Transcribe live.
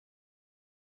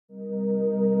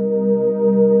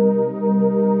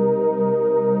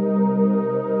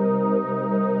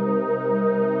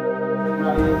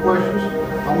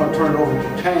going to turn it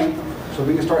over to Tank so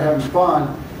we can start having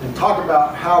fun and talk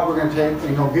about how we're going to take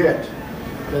and go get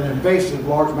an invasive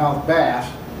largemouth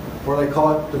bass, or they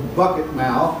call it the bucket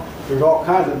mouth. There's all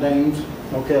kinds of names,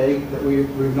 okay, that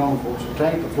we've known for. So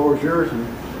Tank, the floor is yours, and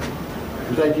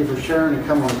thank you for sharing and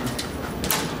coming on.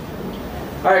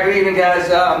 All right, good evening, guys.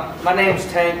 My name's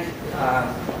Tank.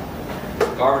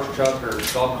 Garbage truck or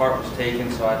golf cart was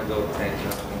taken, so I had to go with Tank.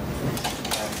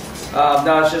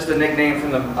 No, it's just a nickname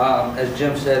from the, as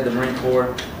Jim said, the Marine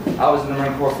Corps. I was in the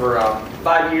Marine Corps for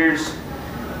 5 years.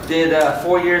 Did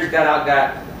 4 years, got out,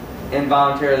 got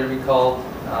involuntarily recalled.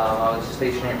 I was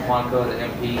stationed at Quantico, the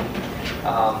MP.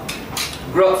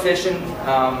 Grew up fishing.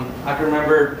 I can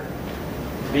remember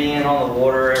being on the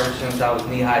water ever since I was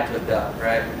knee-high to a duck,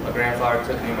 right? My grandfather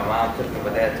took me, my mom took me, my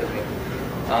dad took me.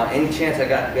 Any chance I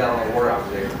got to get on the water, I was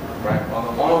there, right? On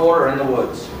the water, in the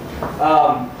woods.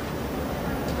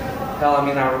 Hell, I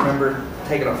mean, I remember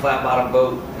taking a flat-bottom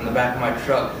boat in the back of my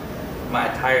truck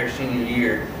my entire senior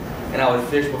year, and I would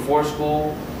fish before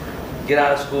school, get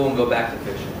out of school, and go back to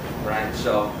fishing, right?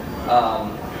 So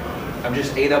I'm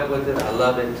just ate up with it. I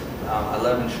love it. I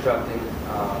love instructing.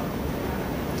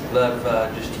 Love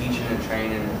just teaching and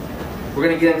training. We're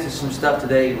going to get into some stuff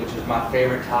today, which is my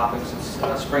favorite topics.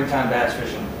 It's springtime bass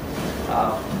fishing.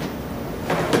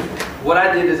 What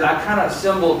I did is I kind of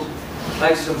assembled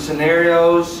like some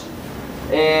scenarios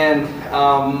and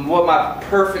what my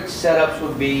perfect setups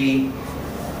would be.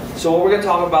 So what we're going to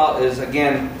talk about is,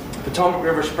 again, Potomac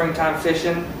River springtime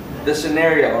fishing, the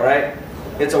scenario, right?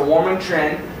 It's a warming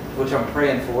trend, which I'm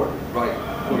praying for, right?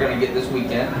 We're going to get this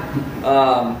weekend.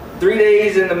 3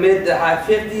 days in the mid to high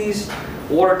 50s.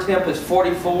 Water temp is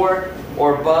 44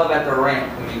 or above at the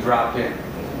ramp when you drop in.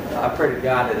 I pray to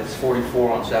God that it's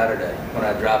 44 on Saturday when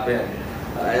I drop in.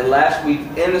 And last week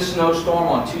in the snowstorm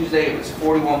on Tuesday, it was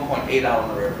 41.8 out on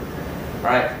the river. All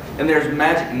right? And there's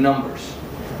magic numbers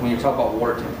when you talk about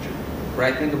water temperature.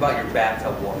 Right? Think about your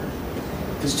bathtub water.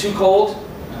 If it's too cold,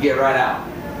 you get right out.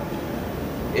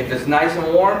 If it's nice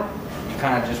and warm, you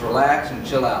kind of just relax and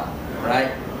chill out.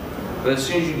 Right? But as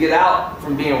soon as you get out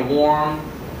from being warm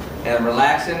and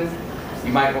relaxing,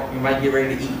 you might get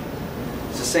ready to eat.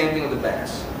 It's the same thing with the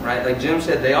bass, right? Like Jim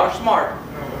said, they are smart,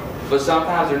 but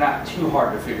sometimes they're not too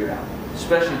hard to figure out,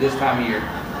 especially this time of year,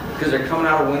 because they're coming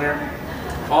out of winter.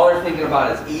 All they're thinking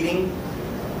about is eating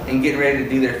and getting ready to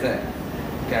do their thing,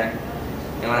 okay?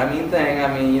 And when I mean thing,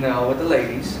 I mean, you know, with the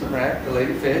ladies, right? The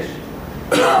lady fish,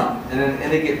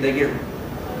 and they get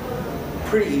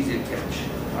pretty easy to catch,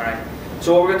 all right?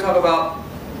 So what we're going to talk about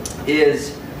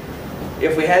is,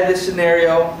 if we had this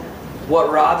scenario,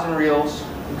 what rods and reels,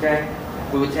 okay,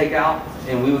 we would take out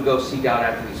and we would go seek out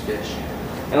after these fish.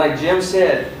 And like Jim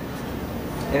said,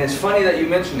 and it's funny that you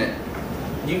mentioned it,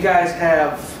 you guys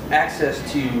have access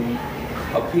to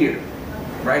a pier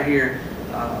right here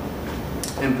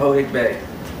in Potomac Bay.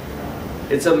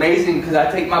 It's amazing because I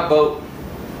take my boat,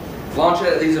 launch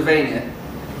it at Lisavania,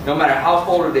 no matter how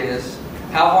cold it is,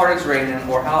 how hard it's raining,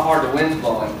 or how hard the wind's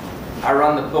blowing, I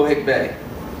run the Potomac Bay.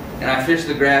 And I fish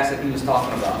the grass that he was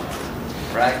talking about,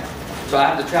 right? So I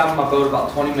have to travel my boat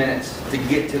about 20 minutes to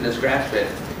get to this grass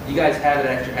bed. You guys have it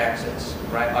at your access,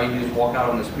 right? All you do is walk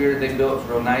out on this pier that they built. It's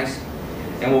real nice.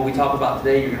 And what we talk about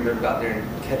today, you're going to be able to go out there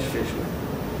and catch fish with,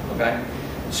 okay?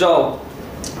 So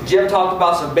Jim talked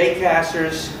about some bait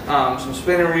casters, some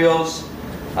spinning reels.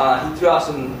 He threw out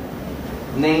some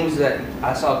names that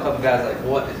I saw a couple guys like,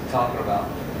 what is he talking about?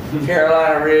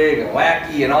 Carolina rig and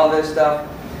wacky and all this stuff.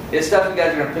 It's stuff you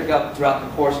guys are going to pick up throughout the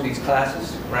course of these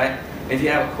classes, right? If you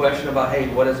have a question about, hey,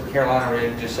 what is a Carolina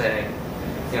rig, just say,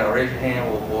 you know, raise your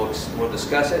hand. We'll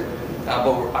discuss it.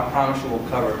 But I promise you we'll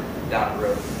cover it down the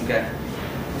road, okay?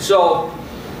 So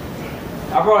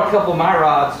I brought a couple of my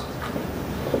rods.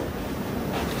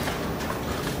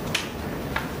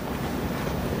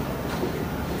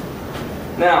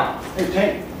 Now, Hey,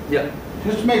 Tank. Yeah.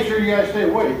 Just to make sure you guys stay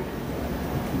awake,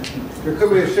 there could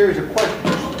be a series of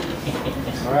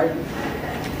questions, all right,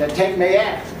 that Tank may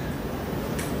ask.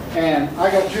 And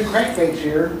I got 2 crankbaits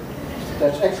here.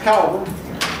 That's Excalibur.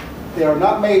 They are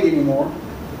not made anymore.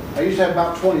 I used to have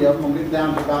about 20 of them. I'm getting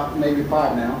down to about maybe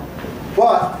 5 now.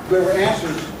 But whoever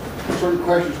answers certain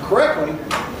questions correctly,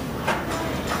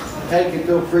 Tank can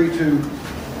feel free to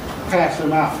pass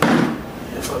them out.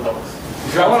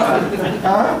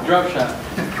 Drop shot.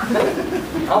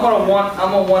 I'm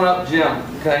gonna one up Jim.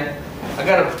 Okay, I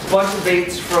got a bunch of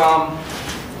baits from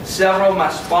several of my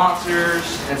sponsors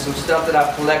and some stuff that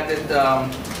I've collected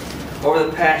over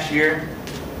the past year.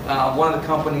 One of the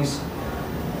companies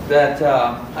that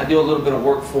I do a little bit of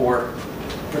work for,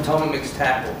 Potomac Mixed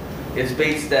Tackle. It's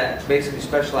baits that basically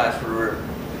specialize for the river,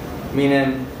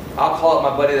 meaning I'll call up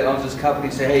my buddy that owns this company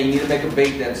and say, hey, you need to make a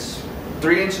bait that's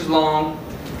 3 inches long,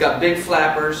 got big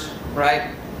flappers,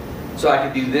 right? So I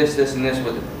can do this, this, and this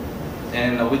with it.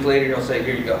 And a week later, he'll say,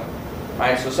 here you go. All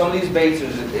right, so some of these baits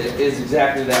is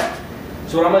exactly that.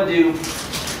 So what I'm going to do,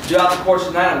 throughout the course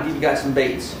of the night, I'm going to give you guys some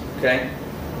baits, okay?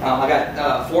 I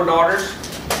got 4 daughters.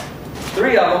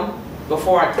 3 of them,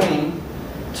 before I came,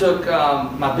 took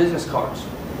my business cards,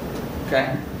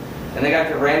 okay? And they got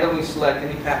to randomly select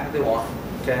any pack that they want,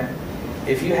 okay?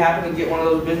 If you happen to get one of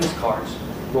those business cards,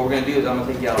 what we're going to do is I'm going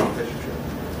to take you out on a fishing trip,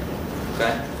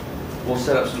 okay? We'll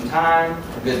set up some time,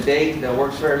 a good date that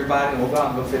works for everybody, and we'll go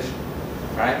out and go fishing,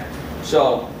 all right?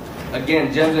 So,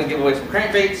 again, Jim's going to give away some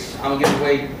crankbaits. I'm going to give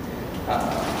away,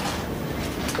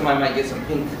 somebody might get some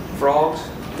pink frogs,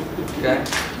 okay?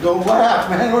 Don't laugh,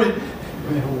 man. What do you,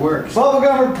 it works.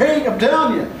 Bubblegum or pink, I'm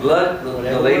telling you.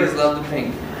 The ladies love the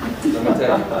pink, let me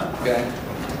tell you, okay?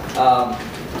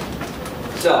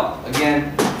 So,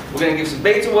 again, we're going to give some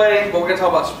baits away, but we're going to talk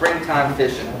about springtime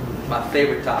fishing, my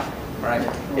favorite topic, right?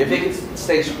 If it could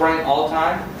stay spring all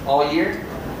time, all year,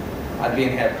 I'd be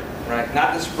in heaven, right?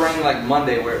 Not the spring like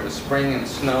Monday where it was spring and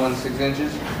snow and 6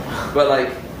 inches, but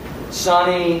like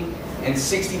sunny and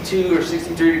 62 or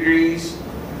 63 degrees,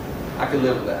 I could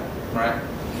live with that, right?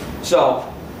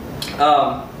 So,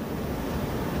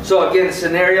 again, the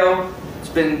scenario, it's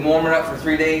been warming up for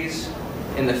 3 days.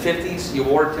 In the 50s, your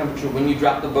water temperature when you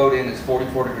drop the boat in is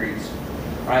 44 degrees.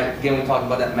 All right, again, we talked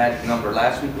about that magic number.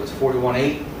 Last week it was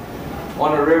 41.8.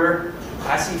 On the river,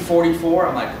 I see 44,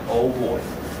 I'm like, oh boy.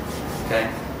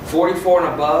 Okay, 44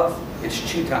 and above, it's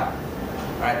chew time.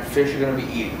 All right, fish are going to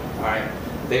be eating. All right,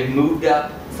 they've moved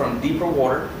up from deeper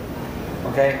water,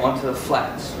 okay, onto the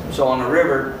flats. So on the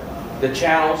river, the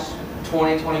channels,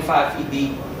 20, 25 feet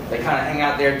deep, they kind of hang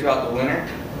out there throughout the winter.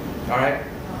 All right,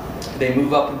 they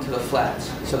move up into the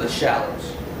flats, so the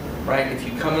shallows. Right, if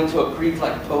you come into a creek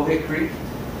like Potomac Creek,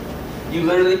 you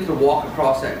literally could walk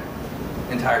across that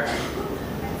entire creek.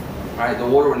 All right, the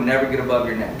water would never get above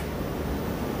your neck.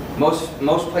 Most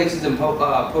places in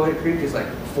Potomac Creek is like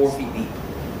 4 feet deep,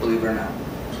 believe it or not.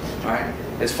 All right,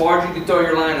 as far as you can throw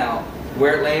your line out,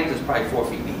 where it lands is probably 4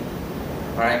 feet deep.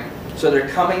 All right, so they're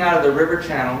coming out of the river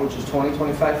channel, which is 20,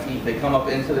 25 feet. They come up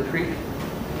into the creek,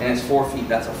 and it's 4 feet.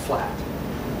 That's a flat.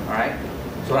 All right,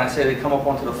 so when I say they come up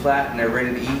onto the flat and they're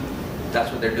ready to eat,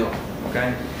 that's what they're doing.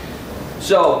 Okay,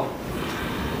 so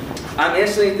I'm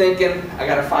instantly thinking I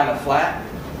got to find a flat.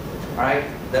 All right,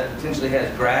 that potentially has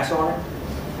grass on it.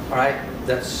 All right,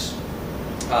 that's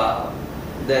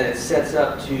that it sets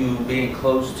up to being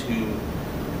close to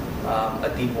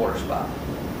a deep water spot.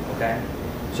 Okay,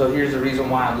 so here's the reason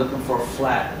why I'm looking for a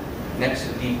flat next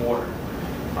to deep water.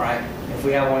 All right, if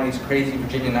we have one of these crazy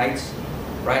Virginia nights,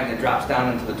 right, and it drops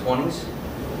down into the 20s,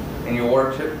 and your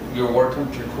water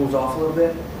temperature cools off a little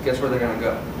bit, guess where they're going to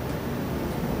go?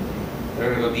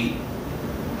 They're going to go deep.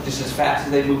 Just as fast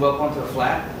as they move up onto the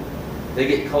flat, they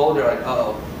get cold, they're like,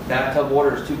 uh-oh, bathtub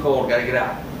water is too cold, got to get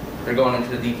out. They're going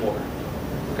into the deep water.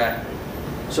 Okay?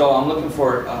 So I'm looking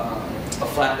for a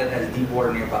flat that has deep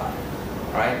water nearby.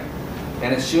 All right?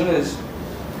 And as soon as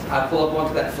I pull up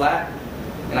onto that flat,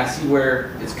 and I see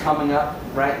where it's coming up,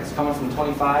 right? It's coming from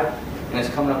 25, and it's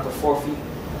coming up to 4 feet.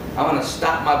 I'm going to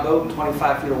stop my boat in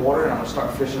 25 feet of water, and I'm going to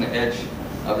start fishing the edge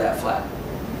of that flat.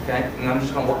 Okay? And I'm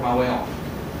just going to work my way on.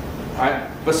 All right?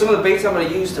 But some of the baits I'm going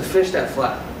to use to fish that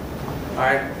flat. All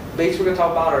right? Baits we're going to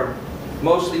talk about are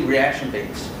mostly reaction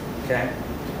baits. Okay?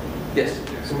 Yes?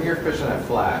 So when you're fishing that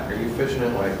flat, are you fishing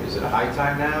it like, is it a high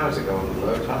tide now? Is it going to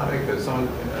low tide? Because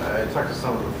I talked to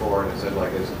someone before, and it said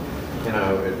like, you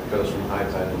know, it goes from high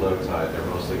tide to low tide. They're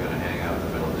mostly going to hang out in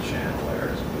the middle of the channel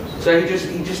there. So he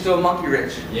just threw a monkey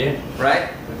wrench. Yeah. Right?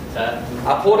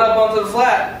 I pulled up onto the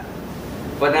flat,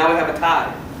 but now we have a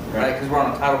tide, right? Because we're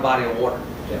on a tidal body of water.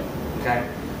 Yeah. Okay?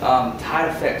 Tide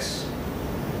affects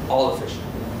all the fishing.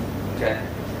 Okay?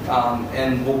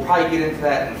 And we'll probably get into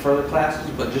that in further classes,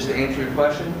 but just to answer your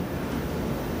question,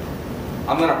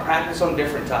 I'm going to practice on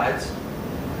different tides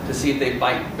to see if they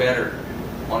bite better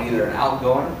on either an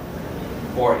outgoing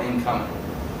or an incoming,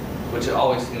 which it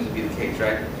always seems to be the case,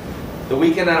 right? The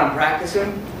weekend that I'm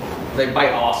practicing, they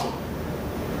bite awesome.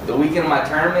 The weekend of my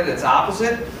tournament, it's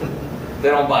opposite. They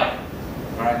don't bite.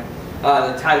 All right.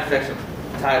 The tide affects them.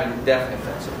 The tide definitely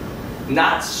affects them.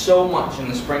 Not so much in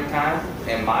the springtime,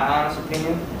 in my honest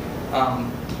opinion,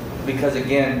 because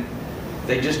again,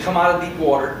 they just come out of deep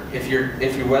water. If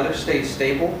your weather stays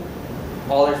stable,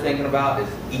 all they're thinking about is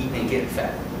eating and getting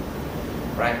fat.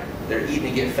 Right? They're eating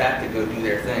and getting fat to go do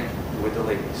their thing with the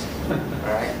ladies.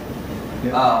 All right.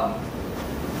 Yeah.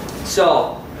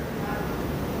 So,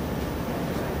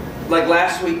 like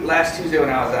last Tuesday when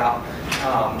I was out,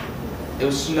 It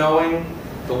was snowing.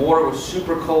 The water was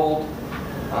super cold.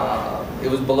 It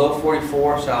was below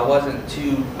 44, so I wasn't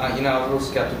too, I was a little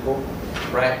skeptical,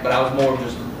 right? But I was more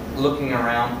just looking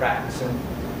around, practicing.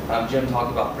 Jim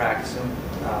talked about practicing.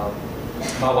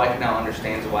 My wife now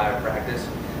understands why I practice.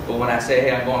 But when I say,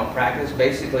 hey, I'm going to practice,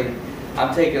 basically,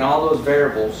 I'm taking all those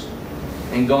variables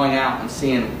and going out and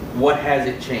seeing what has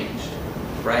it changed,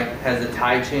 right? Has the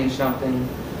tide changed something?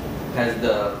 Has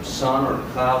the sun or the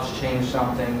clouds changed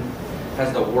something?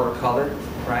 Has the water colored,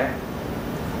 right?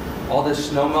 All this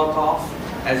snow melt off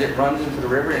as it runs into the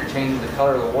river and it changes the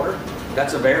color of the water.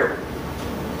 That's a variable,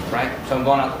 right? So I'm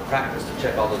going out to practice to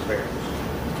check all those variables.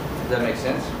 Does that make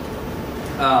sense?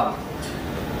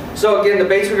 So again, the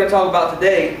baits we're going to talk about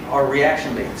today are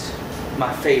reaction baits.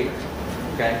 My favorite,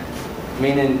 okay?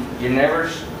 Meaning you're never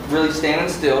really standing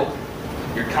still.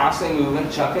 You're constantly moving,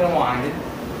 chucking and winding,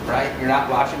 right? You're not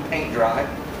watching paint dry.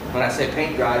 When I say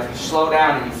paint dry, if you slow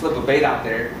down and you flip a bait out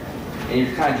there and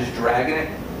you're kind of just dragging it,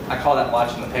 I call that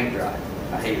watching the paint dry.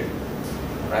 I hate it,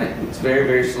 right? It's very,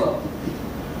 very slow.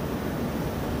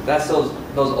 That's those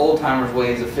old-timers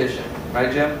ways of fishing,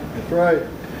 right, Jim? That's right.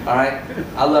 All right?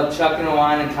 I love chucking and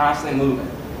winding, constantly moving.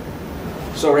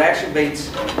 So reaction baits,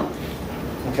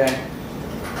 okay,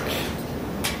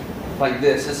 like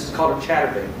this. This is called a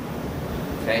chatterbait.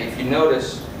 Okay, if you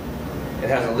notice, it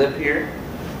has a lip here,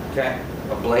 okay,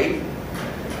 a blade,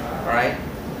 all right?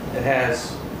 It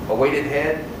has a weighted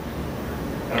head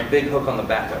and a big hook on the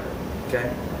back of it, okay?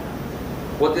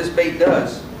 What this bait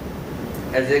does,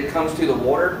 as it comes through the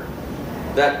water,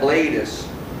 that blade is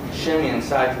shimmying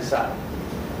side to side.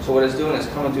 So what it's doing is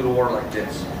coming through the water like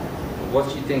this. What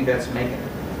do you think that's making?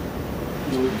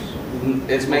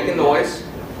 It's making noise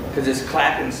because it's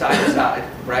clapping side to side,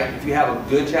 right? If you have a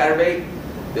good chatterbait,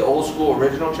 the old school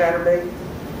original chatterbait,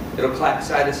 it'll clap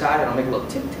side to side and it'll make a little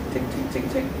tick, tick, tick, tick,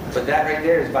 tick, tick. But that right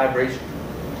there is vibration,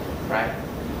 right?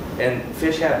 And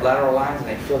fish have lateral lines and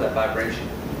they feel that vibration,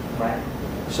 right?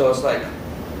 So it's like,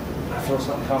 I feel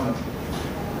something coming.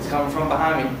 It's coming from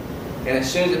behind me. And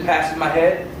as soon as it passes my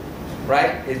head,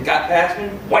 right, it got past me,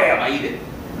 wham, I eat it.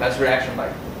 That's reaction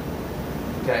bite.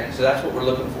 Okay, so that's what we're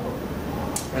looking for.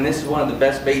 And this is one of the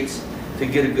best baits to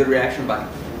get a good reaction bite,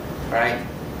 all right?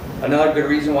 Another good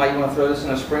reason why you want to throw this in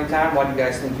the springtime, why do you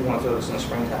guys think you want to throw this in the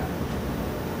springtime?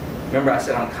 Remember I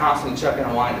said I'm constantly chucking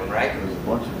and winding, right?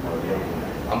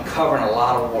 I'm covering a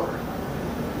lot of water,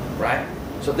 right?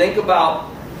 So think about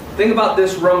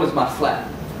this room as my flat,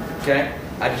 okay?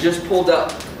 I just pulled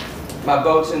up. My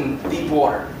boat's in deep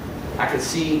water. I can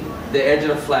see the edge of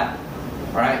the flat,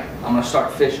 all right? I'm gonna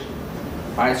start fishing.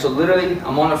 All right, so literally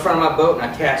I'm on the front of my boat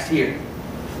and I cast here,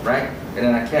 right? And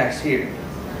then I cast here,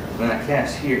 and then I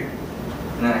cast here,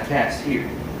 and then I cast here,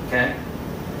 okay?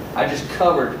 I just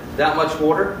covered that much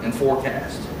water in 4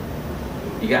 casts.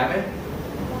 You got me?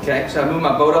 Okay, so I move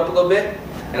my boat up a little bit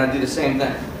and I do the same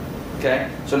thing,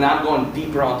 okay? So now I'm going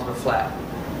deeper onto the flat,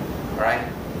 all right?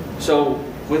 So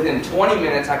within 20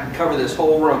 minutes I can cover this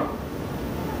whole room,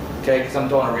 okay? Because I'm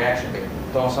throwing a reaction bait,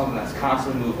 throwing something that's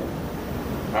constantly moving,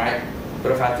 all right?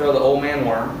 But if I throw the old man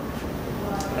worm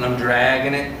and I'm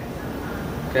dragging it,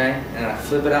 okay, and I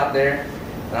flip it out there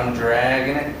and I'm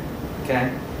dragging it,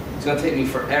 okay, it's going to take me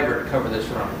forever to cover this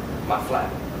room, my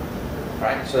flat, all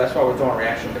right? So that's why we're throwing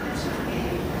reaction baits.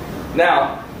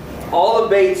 Now, all the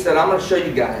baits that I'm going to show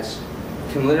you guys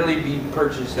can literally be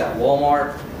purchased at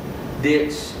Walmart,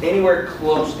 Dick's, anywhere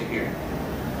close to here,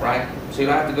 right? So you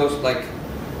don't have to go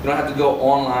you don't have to go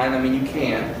online. I mean, you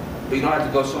can, but you don't have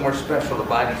to go somewhere special to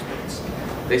buy these baits.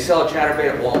 They sell a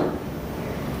chatterbait at Walmart.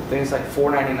 I think it's like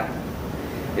 $4.99.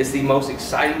 It's the most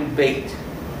exciting bait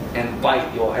and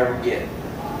bite you'll ever get,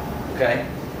 okay?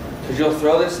 Because you'll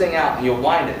throw this thing out and you'll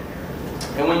wind it.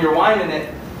 And when you're winding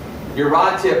it, your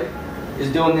rod tip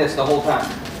is doing this the whole time,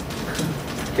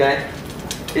 okay?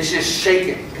 It's just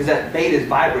shaking because that bait is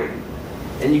vibrating.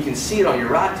 And you can see it on your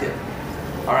rod tip,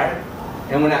 all right?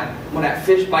 And when that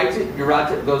fish bites it, your rod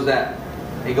tip goes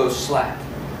it goes slack,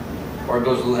 or it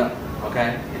goes limp,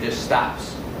 okay? It just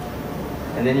stops.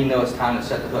 And then you know it's time to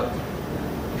set the hook,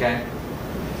 okay?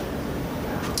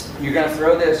 You're gonna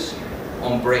throw this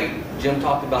on braid. Jim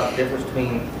talked about the difference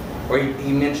between, or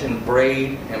he mentioned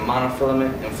braid and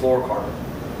monofilament and fluorocarbon,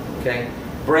 okay?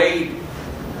 Braid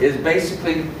is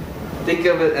basically, think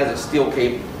of it as a steel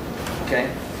cable,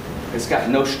 okay? It's got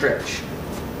no stretch,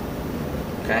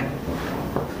 okay?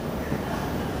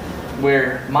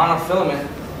 Where monofilament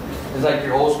is like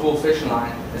your old school fishing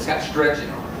line. It's got stretching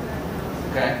on it,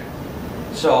 okay?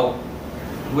 So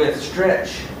with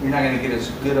stretch, you're not going to get as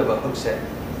good of a hook set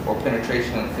or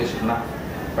penetration in the fish's mouth,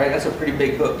 right? That's a pretty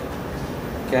big hook,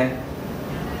 okay?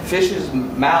 Fish's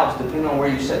mouths, depending on where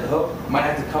you set the hook, might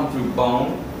have to come through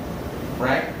bone,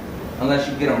 right? Unless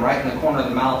you get them right in the corner of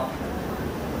the mouth,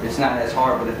 it's not as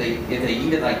hard. But if they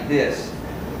eat it like this,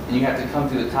 and you have to come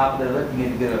through the top of their lip, you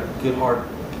need to get a good hard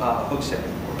hook set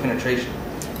or penetration.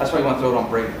 That's why you want to throw it on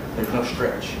braid. There's no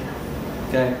stretch.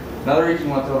 Okay. Another reason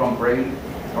you want to throw it on braid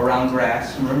around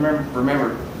grass.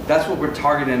 Remember, that's what we're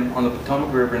targeting on the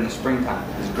Potomac River in the springtime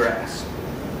is grass.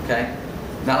 Okay.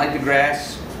 Not like the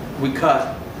grass we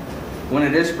cut when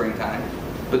it is springtime,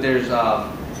 but there's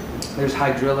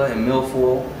hydrilla and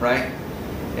milfoil, right?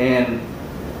 And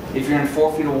if you're in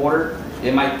 4 feet of water,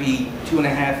 it might be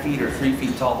 2.5 feet or 3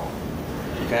 feet tall.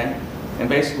 Okay? And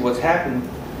basically what's happened,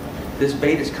 this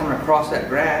bait is coming across that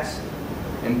grass,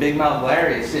 and Big Mouth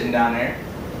Larry is sitting down there,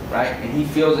 right? And he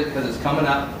feels it because it's coming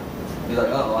up. He's like,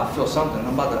 oh, I feel something.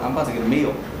 I'm about to get a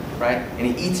meal, right? And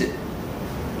he eats it.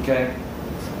 Okay?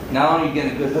 Not only are you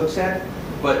getting a good hook set,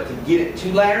 but to get it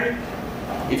to Larry,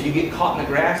 if you get caught in the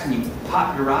grass and you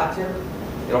pop your rod tip,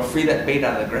 it'll free that bait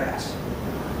out of the grass.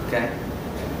 Okay?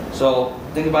 So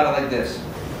think about it like this.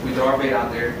 We throw our bait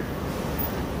out there.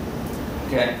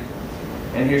 Okay?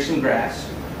 And here's some grass,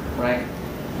 right?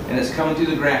 And it's coming through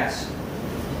the grass.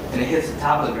 And it hits the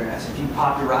top of the grass. If you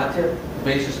pop your rod tip, the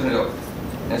bait's just going to go.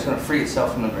 And it's going to free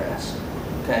itself from the grass.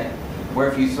 Okay? Where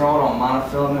if you throw it on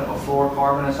monofilament or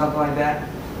fluorocarbon or something like that,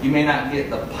 you may not get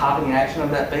the popping action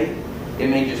of that bait. It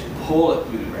may just pull it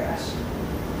through the grass.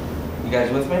 You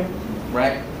guys with me?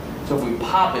 Right? So if we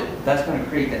pop it, that's going to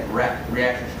create that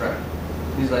reaction strike.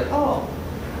 He's like, oh,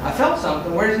 I felt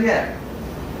something. Where's he at?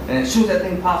 And as soon as that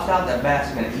thing pops out, that bass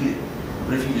is going to eat it.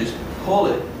 But if you just pull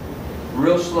it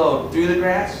real slow through the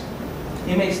grass,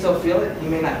 he may still feel it. He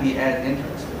may not be as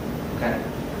interested. Okay?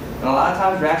 And a lot of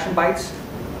times reaction bites,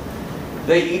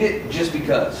 they eat it just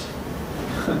because.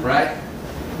 Right?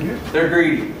 They're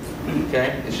greedy.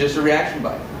 Okay? It's just a reaction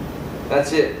bite.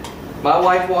 That's it. My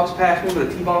wife walks past me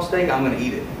with a T-bone steak, I'm going to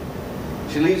eat it.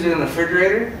 She leaves it in the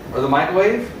refrigerator or the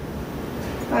microwave.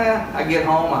 I get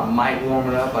home, I might warm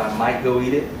it up, I might go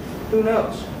eat it. Who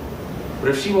knows? But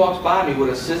if she walks by me with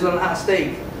a sizzling hot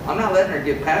steak, I'm not letting her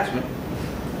get past me.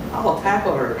 I'll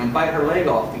tackle her and bite her leg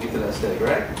off to get to that steak,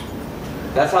 right?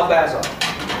 That's how bass are.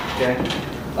 Okay?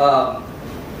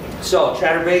 So,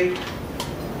 chatterbait.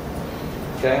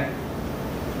 Okay?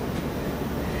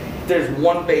 There's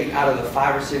one bait out of the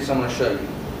 5 or 6 I'm going to show you.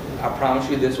 I promise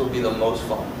you this will be the most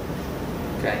fun.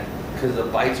 Okay? Because the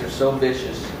bites are so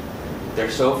vicious. They're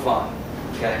so fun.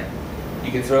 Okay?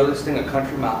 You can throw this thing a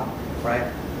country mile,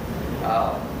 right?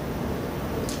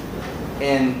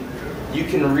 And you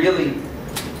can really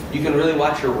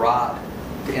watch your rod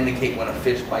to indicate when a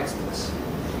fish bites this.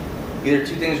 Either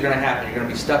 2 things are going to happen. You're going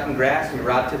to be stuck in grass and your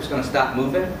rod tip's going to stop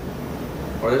moving,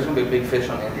 or there's going to be a big fish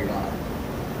on the end of your line.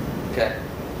 Okay?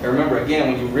 And remember,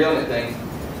 again, when you reel that thing,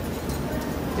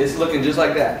 it's looking just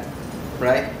like that,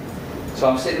 right? So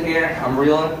I'm sitting here, I'm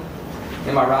reeling,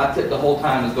 and my rod tip the whole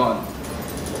time is going.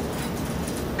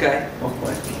 Okay?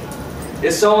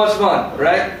 It's so much fun,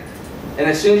 right? And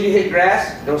as soon as you hit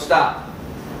grass, it'll stop.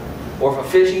 Or if a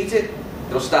fish eats it,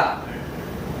 it'll stop.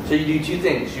 So you do 2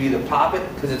 things. You either pop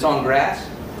it because it's on grass,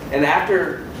 and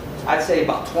after, I'd say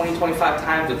about 20-25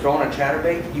 times of throwing a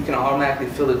chatterbait, you can automatically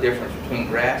feel the difference between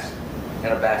grass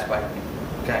and a bass biting.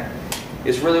 Okay?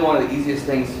 It's really one of the easiest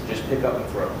things to just pick up and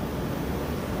throw.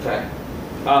 Okay?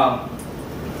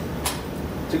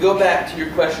 To go back to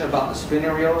your question about the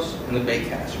spinning reels and the bait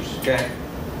casters. Okay?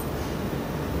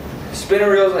 Spinning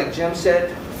reels, like Jim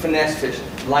said, finesse fishing,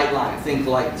 light line. Think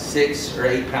like 6 or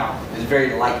 8 pound. It's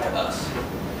very light to us.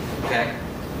 Okay?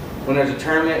 When there's a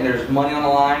tournament and there's money on the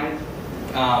line,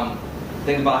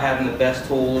 think about having the best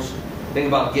tools. Think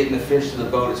about getting the fish to the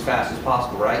boat as fast as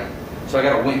possible, right? So I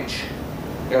got a winch.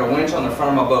 I got a winch on the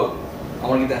front of my boat. I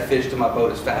want to get that fish to my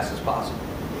boat as fast as possible.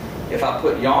 If I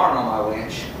put yarn on my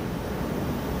winch,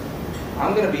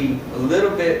 I'm going to be a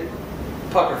little bit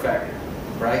pucker factor,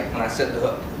 right? When I set the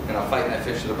hook and I'm fighting that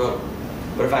fish to the boat.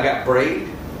 But if I got braid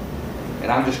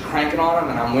and I'm just cranking on him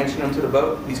and I'm winching him to the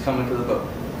boat, he's coming to the boat.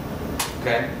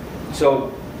 Okay?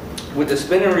 So with the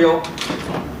spinning reel,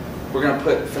 we're going to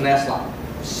put finesse line.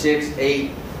 6,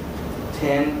 8,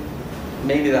 10,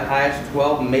 maybe the highest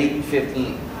 12, maybe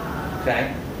 15.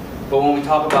 Okay? But when we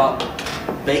talk about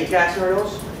bait casting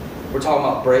reels, we're talking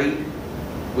about braid,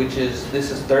 which is,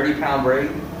 this is 30-pound braid.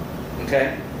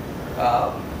 Okay?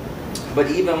 But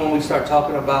even when we start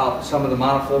talking about some of the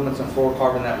monofilaments and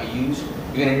fluorocarbon that we use,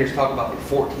 you're going to hear us talk about like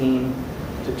 14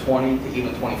 to 20 to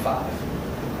even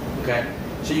 25. Okay?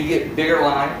 So you get bigger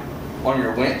line on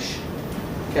your winch.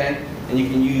 Okay? And you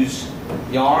can use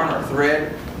yarn or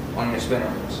thread on your spinner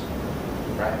reels.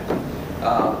 Right?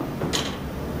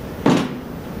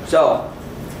 So,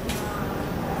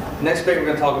 next bait we're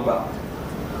going to talk about,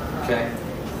 okay,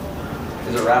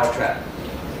 is a rattle trap.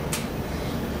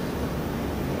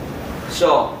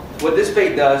 So, what this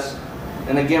bait does,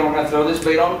 and again, we're going to throw this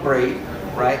bait on the braid,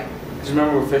 right? Because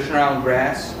remember, we're fishing around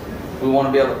grass. We want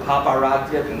to be able to pop our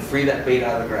rod tip and free that bait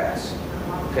out of the grass,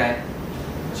 okay?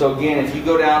 So again, if you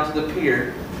go down to the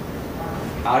pier,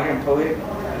 out here in Potomac,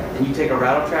 and you take a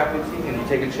rattle trap with you, and you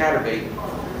take a chatterbait,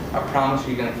 I promise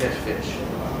you're going to catch fish,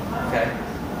 okay?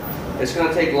 It's going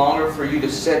to take longer for you to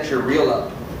set your reel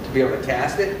up to be able to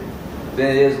cast it than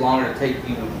it is longer to take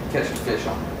you to catch the fish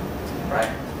on it, right?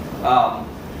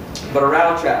 But a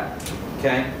rattle trap,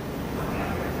 okay,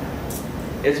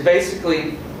 it's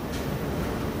basically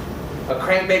a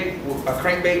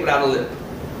crankbait without a lip,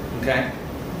 okay?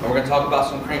 And we're going to talk about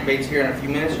some crankbaits here in a few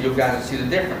minutes, so you guys will see the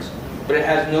difference. But it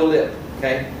has no lip,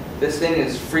 okay? This thing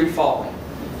is free falling.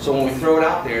 So when we throw it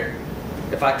out there,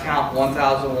 if I count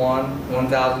 1001,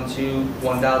 1002,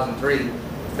 1003,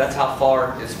 that's how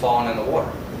far it's falling in the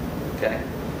water, okay?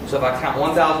 So if I count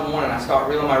 1001 and I start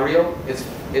reeling my reel,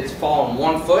 it's falling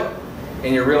 1 foot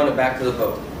and you're reeling it back to the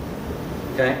boat,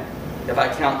 okay? If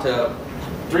I count to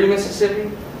 3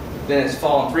 Mississippi, then it's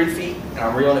falling 3 feet and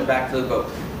I'm reeling it back to the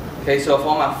boat. Okay, so if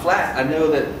on my flat I know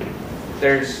that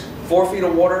there's 4 feet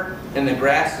of water and the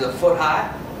grass is a foot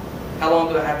high, how long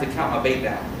do I have to count my bait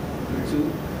down?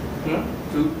 2.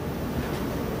 2.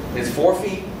 It's 4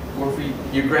 feet. 4 feet.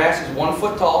 Your grass is 1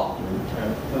 foot tall.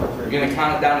 You're going to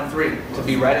count it down to 3 to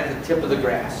be right at the tip of the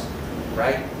grass,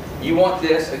 right? You want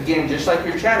this, again, just like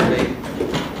your chatterbait,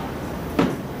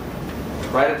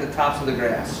 right at the tops of the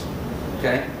grass,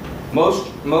 okay?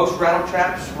 Most rattle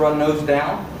traps run nose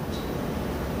down,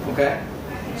 okay?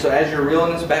 So as you're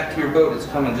reeling this back to your boat, it's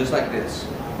coming just like this,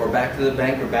 or back to the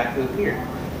bank or back to the pier.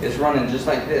 It's running just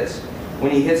like this.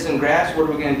 When he hits some grass, what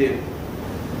are we going to do?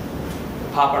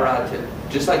 Pop our rod tip,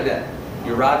 just like that.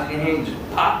 Your rod's in your hand,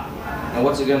 just pop, and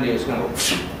what's it going to do? It's going to go,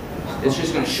 it's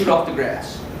just going to shoot off the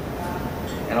grass.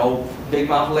 And old Big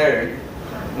Mouth Larry,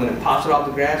 when it pops it off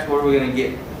the grass, what are we going to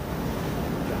get?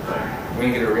 We're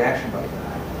going to get a reaction bite.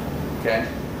 Okay?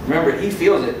 Remember, he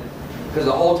feels it, because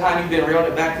the whole time you've been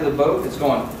reeling it back to the boat, it's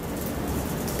going,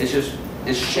 it's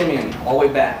shimmying all the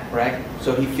way back, right?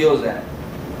 So he feels that,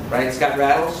 right? It's got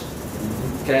rattles,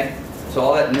 okay? So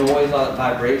all that noise, all that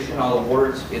vibration, all the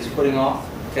water it's putting off,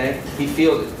 okay? He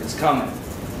feels it, it's coming.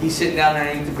 He's sitting down there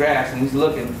underneath the grass and he's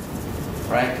looking,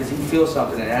 right? Because he feels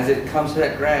something, and as it comes to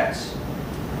that grass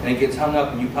and it gets hung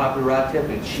up and you pop your rod tip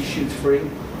and she shoots free,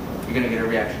 you're going to get a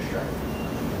reaction strike,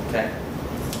 okay?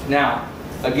 Now,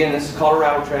 again, this is called a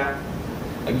rattle trap.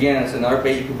 Again, it's another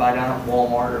bait you can buy down at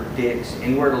Walmart or Dick's,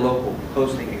 anywhere the local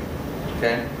close to here,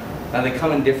 okay? Now they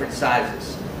come in different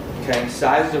sizes, okay?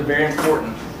 Sizes are very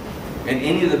important. In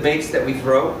any of the baits that we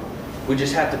throw, we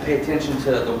just have to pay attention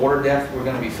to the water depth we're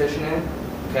going to be fishing in,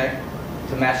 okay?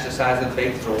 To match the size of the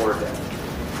bait to the water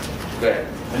depth. Go ahead.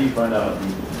 How do you find out?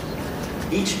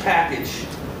 Each package,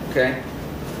 okay?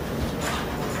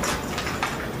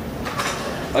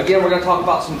 Again, we're going to talk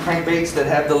about some crankbaits that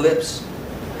have the lips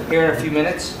here in a few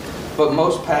minutes, but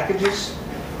most packages,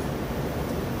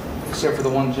 except for the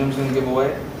one Jim's going to give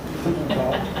away.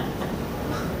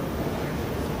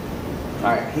 All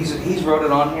right, he's wrote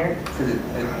it on here because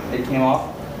it came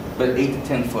off, but 8 to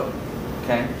 10 foot,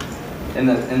 okay? And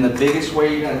the biggest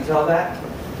way you're going to tell that,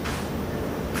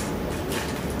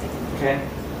 okay?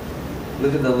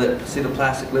 Look at the lip. See the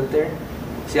plastic lip there?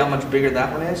 See how much bigger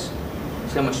that one is?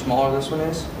 See how much smaller this one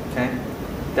is? Okay?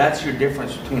 That's your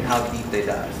difference between how deep they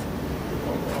dive.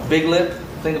 Big lip,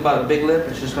 think about a big lip,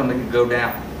 it's just going to make it go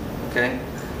down. Okay?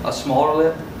 A smaller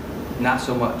lip, not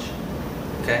so much.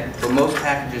 Okay? But most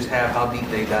packages have how deep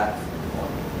they dive.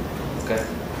 Okay?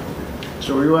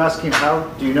 So were you asking how,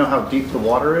 do you know how deep the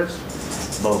water is?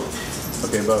 Both.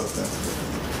 Okay, both.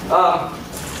 Yeah.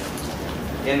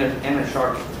 In the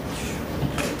shark.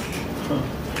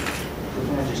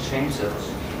 I just changed those.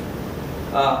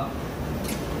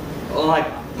 Like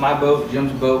my boat,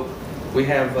 Jim's boat, we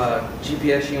have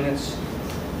GPS units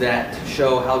that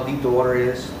show how deep the water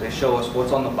is. They show us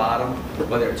what's on the bottom,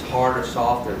 whether it's hard or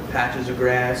soft, or patches of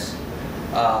grass.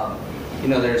 You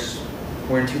know,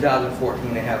 we're in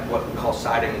 2014, they have what we call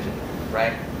side imaging,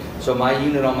 right? So my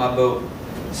unit on my boat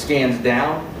scans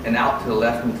down and out to the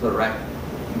left and to the right,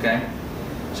 okay?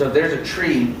 So if there's a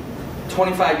tree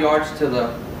 25 yards to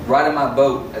the right of my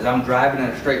boat as I'm driving in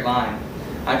a straight line,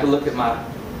 I can look at my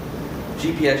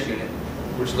GPS unit,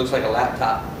 which looks like a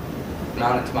laptop,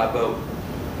 mounted to my boat,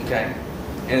 okay?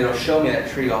 And it'll show me that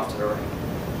tree off to the right.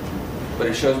 But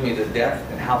it shows me the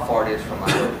depth and how far it is from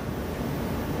my boat,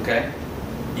 okay?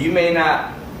 You may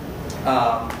not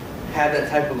have that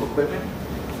type of equipment,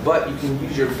 but you can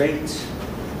use your baits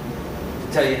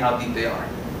to tell you how deep they are.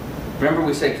 Remember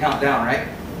we said count down, right?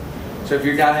 So if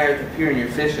you're down there at the pier and you're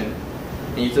fishing,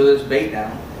 and you throw this bait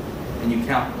down, and you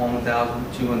count 1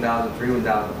 1,000, 2 1,000, 3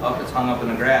 1,000, up, it's hung up in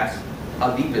the grass,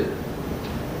 how deep is it?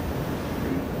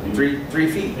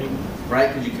 3 feet, right?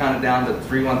 Because you counted down to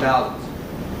 3 1,000s,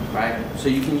 right? So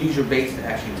you can use your baits to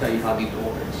actually tell you how deep the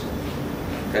water is,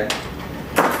 okay?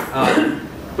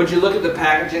 But you look at the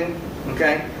packaging,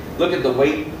 okay? Look at the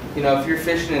weight. You know, if you're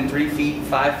fishing in 3 feet,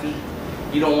 5 feet,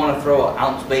 you don't want to throw an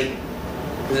ounce bait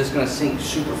because it's going to sink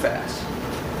super fast,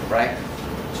 right?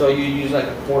 So you use like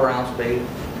a 1/4 ounce bait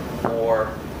or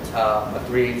a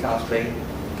 3/8 ounce bait,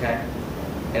 okay?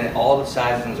 And all the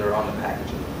sizings are on the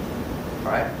packaging,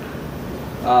 all right?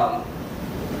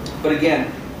 But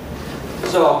again,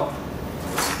 so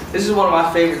this is one of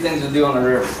my favorite things to do on the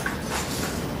river.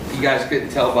 You guys couldn't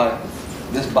tell by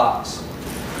this box,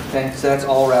 okay? So that's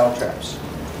all rattle traps.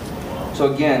 So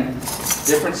again,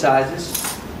 different sizes,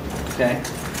 okay?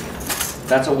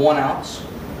 That's a 1 ounce.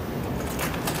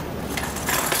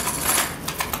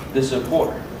 This is a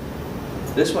 1/4.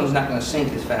 This one's not going to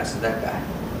sink as fast as that guy,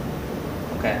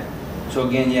 okay? So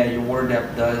again, yeah, your water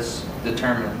depth does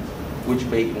determine which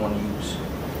bait you want to use,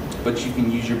 but you can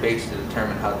use your baits to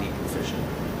determine how deep you're fishing.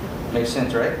 Makes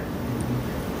sense, right?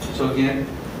 So again,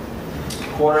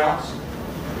 1/4 ounce.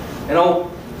 And oh,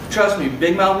 trust me,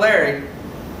 Big Mouth Larry,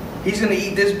 he's going to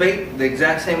eat this bait the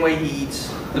exact same way he eats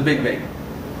the big bait.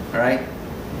 All right.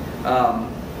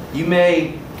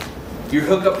 Your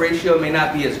hookup ratio may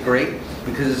not be as great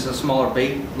because it's a smaller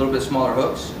bait, a little bit smaller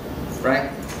hooks,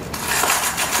 right?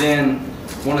 Than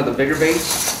one of the bigger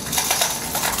baits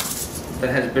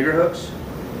that has bigger hooks,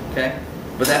 okay?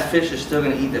 But that fish is still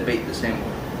going to eat the bait the same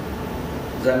way.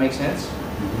 Does that make sense?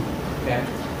 Okay.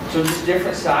 So just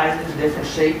different sizes, different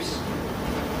shapes,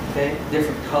 okay?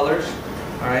 Different colors,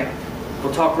 all right?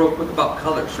 We'll talk real quick about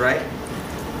colors, right?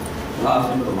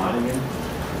 Some of the line again?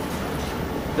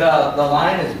 The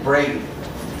line is braid,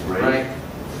 right?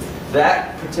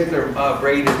 That particular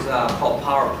braid is called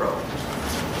Power Pro.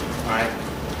 All right,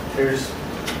 there's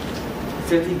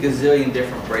 50 gazillion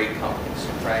different braid companies,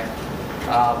 right?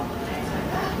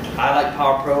 I like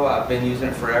Power Pro. I've been using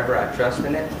it forever. I trust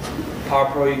in it. Power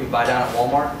Pro you can buy down at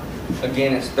Walmart.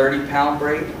 Again, it's 30-pound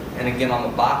braid, and again on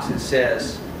the box it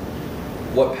says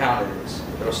what pound it is.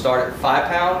 It'll start at 5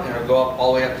 pounds and it'll go up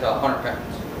all the way up to 100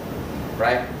 pounds,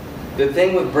 right? The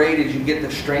thing with braid is you get the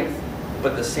strength,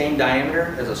 but the same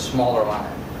diameter as a smaller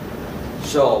line.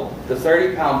 So the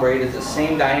 30-pound braid is the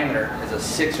same diameter as a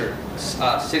 6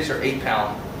 or 8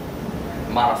 pound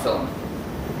monofilament.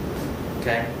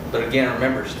 Okay, but again,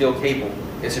 remember, steel cable.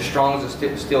 It's as strong as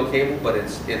a steel cable, but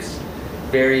it's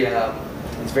very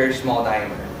small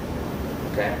diameter.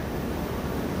 Okay.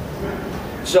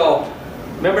 So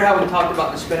remember how we talked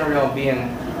about the spinner reel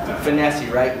being finessey,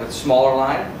 right, with smaller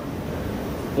line?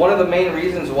 One of the main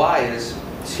reasons why is,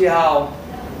 see how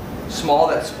small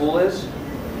that spool is?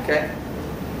 Okay?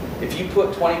 If you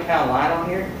put 20-pound line on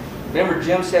here, remember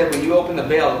Jim said when you open the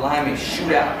bail, the line may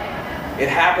shoot out. It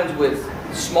happens with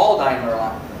small diameter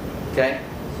line, okay?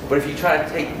 But if you try to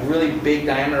take really big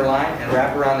diameter line and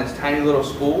wrap around this tiny little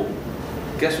spool,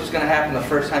 guess what's going to happen the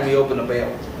first time you open the bail?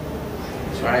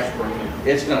 Right?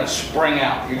 It's going to spring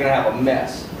out. You're going to have a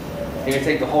mess. You're going to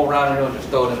take the whole round and just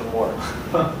throw it in the water.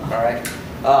 All right?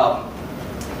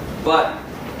 But,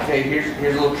 okay,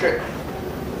 here's a little trick.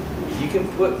 You can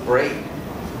put braid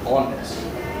on this.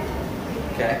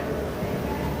 Okay?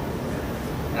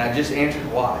 And I just answered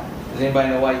why. Does anybody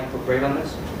know why you put braid on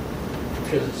this?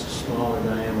 Because it's a smaller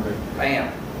diameter.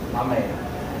 Bam. My man.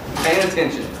 Pay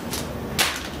attention.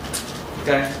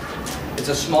 Okay? It's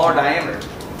a smaller diameter.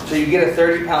 So you get a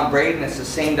 30-pound braid and it's the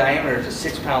same diameter as a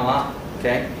 6-pound line.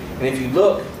 Okay? And if you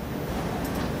look,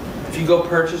 if you go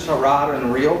purchase a rod and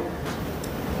a reel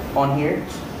on here,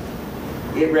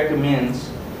 it recommends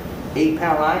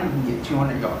 8-pound line, you can get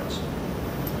 200 yards.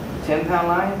 10-pound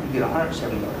line, you get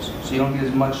 170 yards. So you don't get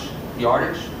as much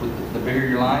yardage with the bigger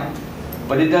your line,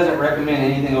 but it doesn't recommend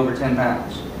anything over 10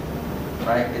 pounds,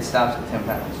 right? It stops at 10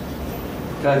 pounds.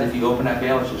 Because if you open that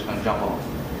bail, it's just going to jump off,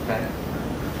 okay?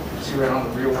 See right on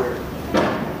the real word.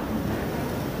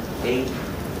 8,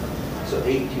 so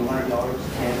 8, 200 yards,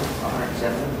 10,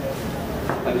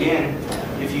 170. Again,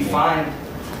 if you find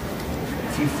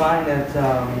that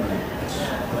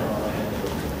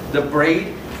the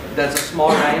braid that's a small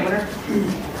diameter,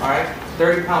 all right,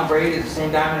 30-pound braid is the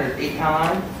same diameter as 8-pound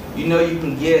line, you know you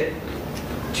can get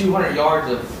 200 yards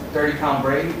of 30-pound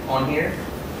braid on here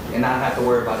and not have to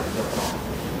worry about it jumping off.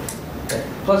 Okay.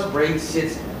 Plus, braid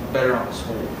sits better on the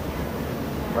spool,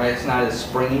 right? It's not as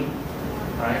springy.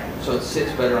 right? So it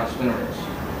sits better on spinner reels,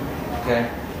 okay?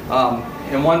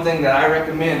 And one thing that I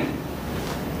recommend,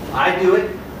 I do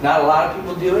it, not a lot of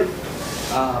people do it.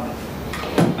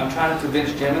 I'm trying to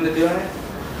convince Jim into doing it,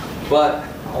 but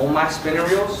on my spinner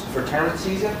reels for tournament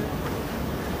season,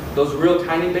 those real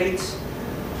tiny baits,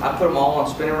 I put them all on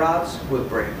spinner rods with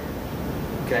braid,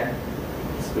 okay?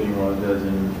 Spinning rod does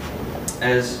in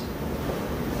As,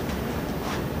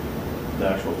 the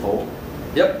actual pole?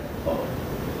 yep. Oh.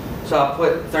 So I'll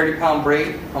put 30-pound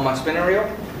braid on my spinning reel,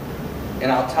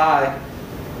 and I'll tie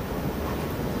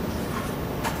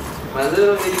my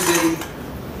little itty bitty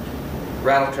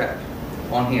rattle trap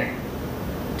on here.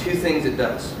 Two things it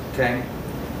does, okay?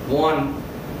 One,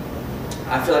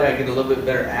 I feel like I get a little bit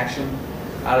better action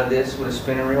out of this with a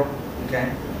spinning reel,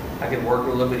 okay? I can work it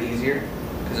a little bit easier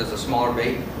because it's a smaller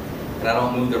bait and I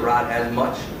don't move the rod as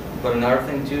much. But another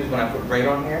thing too is when I put braid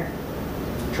on here,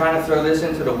 trying to throw this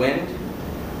into the wind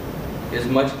is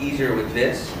much easier with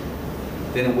this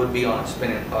than it would be on a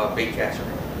spinning bait caster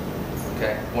reel,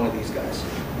 okay? One of these guys,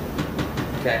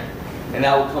 okay? And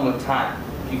that will come with time.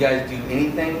 If you guys do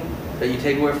anything that you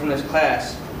take away from this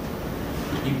class,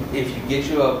 if you get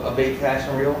you a bait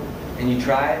casting reel and you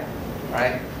try it,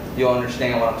 right, you'll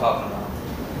understand what I'm talking about,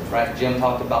 right? Jim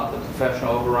talked about the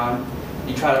professional overrun.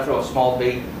 You try to throw a small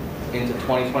bait into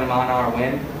 20 mile an hour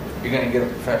wind, you're going to get a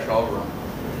professional overrun.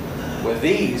 With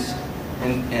these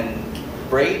and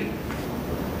braid,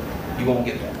 you won't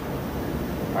get that,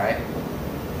 all right?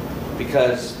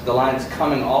 Because the line is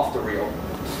coming off the reel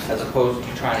as opposed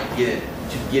to trying to get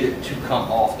it to come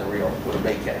off the reel with a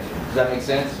bait caster. Does that make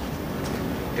sense?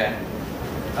 Okay.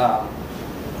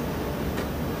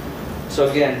 So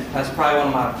again, that's probably one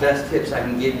of my best tips I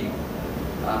can give you,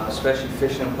 especially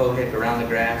fishing in Potomac around the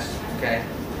grass. Okay.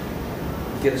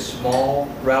 Get a small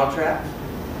rattle trap.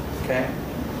 Okay.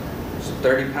 Some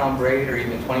 30-pound braid or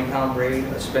even 20-pound braid,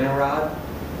 a spinner rod,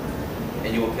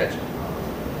 and you will catch them.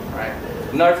 All right.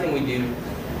 Another thing we do.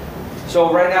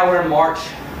 So right now we're in March.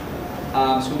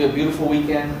 It's going to be a beautiful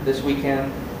weekend. This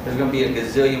weekend, there's going to be a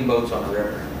gazillion boats on the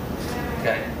river.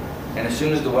 Okay, and as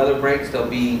soon as the weather breaks, there'll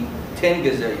be 10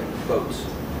 gazillion boats,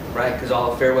 right? Because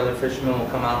all the fair weather fishermen will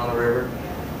come out on the river,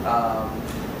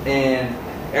 and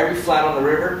every flat on the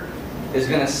river is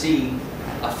going to see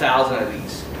 1,000 of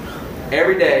these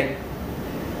every day.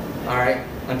 All right,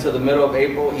 until the middle of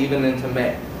April, even into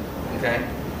May. Okay,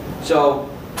 so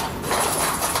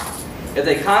if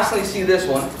they constantly see this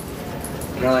one,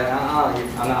 and they're like,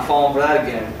 I'm not falling for that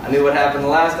again. I knew what happened the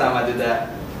last time I did that,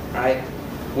 right?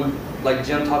 Like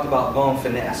Jim talked about going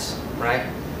finesse, right?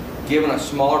 Giving a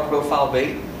smaller profile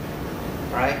bait,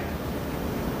 right?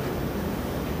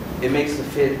 It makes the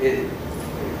fish,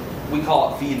 we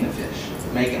call it feeding the fish,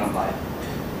 making them bite,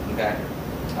 okay?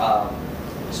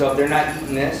 So if they're not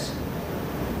eating this,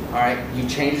 all right, you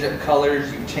change the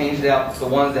colors, you change out the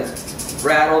ones that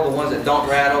rattle, the ones that don't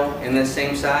rattle in this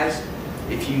same size.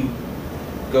 If you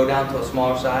go down to a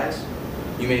smaller size,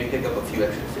 you may pick up a few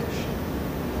extra fish,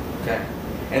 okay?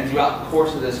 And throughout the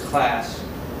course of this class,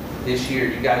 this year,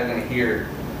 you guys are going to hear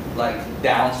like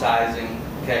downsizing,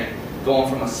 okay? Going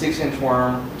from a 6-inch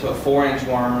worm to a 4-inch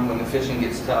worm when the fishing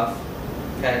gets tough,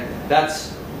 okay?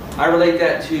 I relate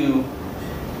that to,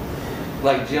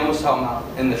 like Jim was talking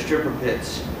about in the stripper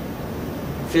pits,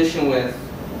 fishing with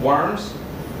worms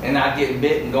and not getting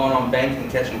bit and going on bank and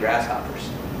catching grasshoppers,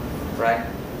 right?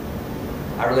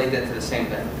 I relate that to the same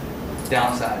thing,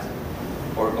 downsizing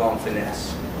or going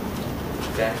finesse.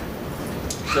 Okay.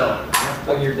 So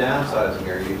when you're downsizing,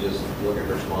 are you just looking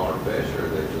for smaller fish, or are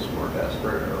they just more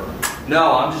desperate, or?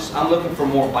 No, I'm looking for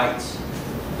more bites.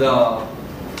 The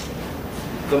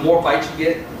more bites you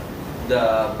get,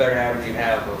 the better average you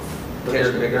have of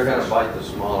catching bigger fish. They're going to bite the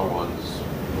smaller ones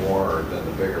more than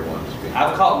the bigger ones.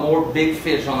 I've caught more big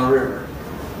fish on the river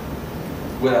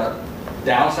with a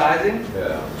downsizing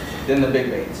than the big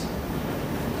baits.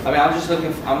 I mean,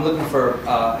 I'm looking for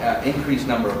an increased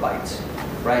number of bites,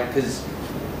 right? Because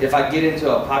if I get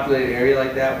into a populated area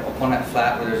like that, up on that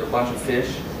flat where there's a bunch of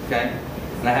fish, okay,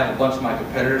 and I have a bunch of my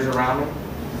competitors around me,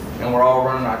 and we're all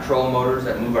running our trolling motors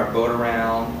that move our boat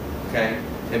around, okay,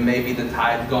 and maybe the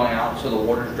tide's going out so the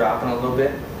water's dropping a little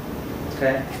bit,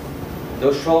 okay,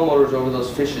 those trolling motors over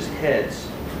those fish's heads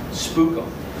spook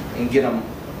them and get them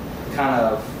kind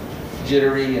of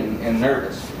jittery and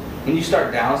nervous. When you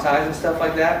start downsizing stuff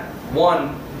like that,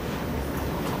 one,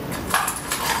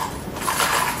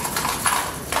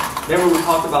 remember we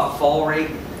talked about fall rate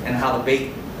and how the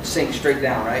bait sinks straight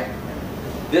down, right?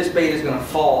 This bait is going to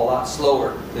fall a lot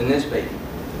slower than this bait.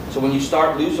 So when you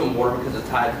start losing water because the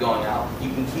tide's going out,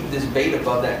 you can keep this bait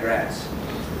above that grass.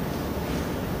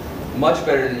 Much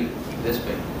better than you can keep this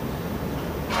bait.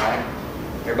 Alright?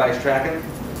 Everybody's tracking?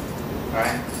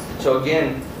 Alright? So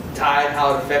again, tide,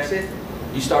 how it affects it,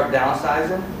 you start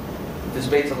downsizing, this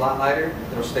bait's a lot lighter,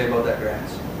 it'll stay above that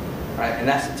grass. Right? And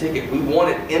that's the ticket. We want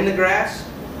it in the grass,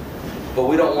 but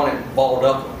we don't want it balled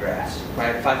up with grass.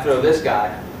 Right? If I throw this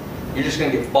guy, you're just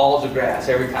going to get balls of grass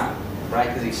every time. Right?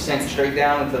 Because he sinks straight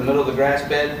down into the middle of the grass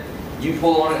bed. You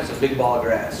pull on it, it's a big ball of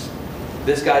grass.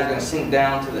 This guy's going to sink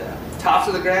down to the tops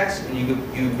of the grass, and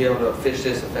you'll be able to fish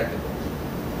this effectively.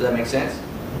 Does that make sense?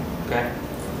 Okay?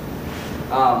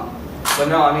 But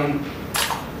no, I mean,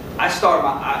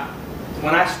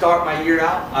 when I start my year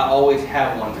out, I always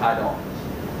have one tied on.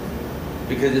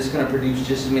 Because it's going to produce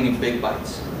just as many big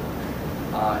bites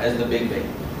as the big bait.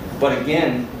 But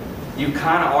again, you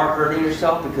kind of are hurting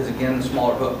yourself because, again, the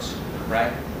smaller hooks,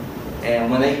 right?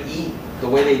 And when they eat the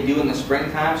way they do in the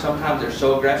springtime, sometimes they're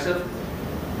so aggressive,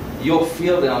 you'll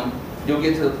feel them, you'll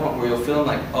get to the point where you'll feel them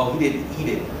like, oh, he didn't eat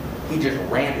it. He just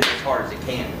rammed it as hard as he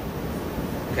can.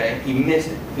 Okay? He missed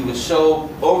it. He was so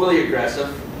overly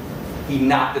aggressive, he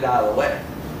knocked it out of the way.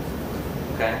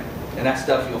 Okay? And that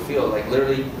stuff you'll feel, like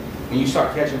literally, when you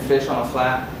start catching fish on a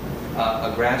flat,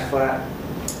 a grass flat,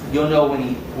 you'll know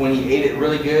when he ate it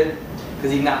really good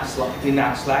because he not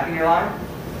slacking your line,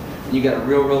 and you got to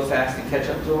real fast to catch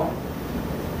up to him,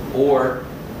 or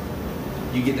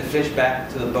you get the fish back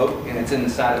to the boat and it's in the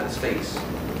side of his face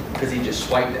because he just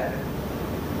swiped at it.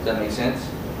 Does that make sense?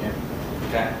 Yeah.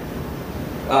 Okay.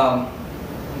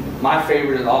 My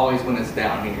favorite is always when it's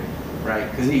down here, right?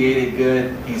 Because he ate it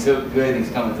good, he's hooked good, and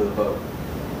he's coming to the boat.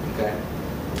 Okay.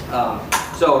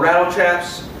 So rattle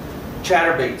traps,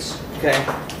 chatterbaits. Okay.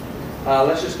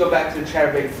 Let's just go back to the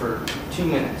chatterbait for 2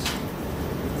 minutes.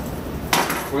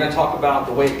 We're going to talk about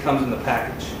the way it comes in the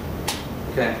package.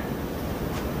 Okay.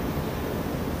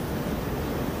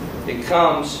 It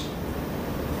comes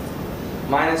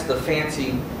minus the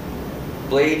fancy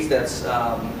blades that's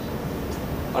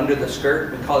under the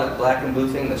skirt. We call that black and blue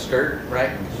thing the skirt,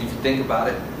 right? Because if you think about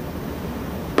it,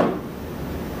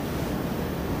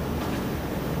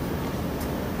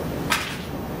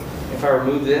 if I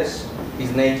remove this,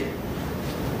 he's naked.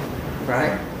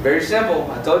 Right? Very simple.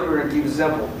 I told you we were going to keep it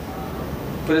simple.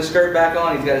 Put his skirt back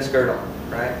on, he's got his skirt on.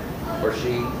 Right? Or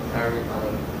she, however you call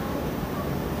it.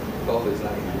 Both is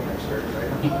not even wearing skirts,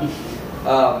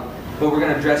 right? But we're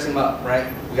going to dress him up,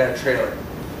 right? We got a trailer.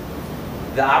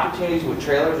 The opportunities with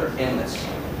trailers are endless.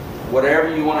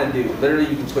 Whatever you want to do. Literally,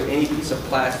 you can put any piece of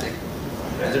plastic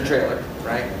as a trailer,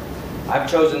 right? I've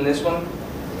chosen this one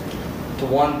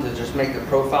to just make the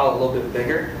profile a little bit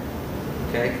bigger.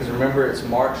 Okay, because remember it's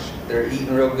March, they're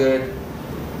eating real good.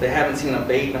 They haven't seen a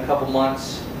bait in a couple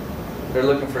months. They're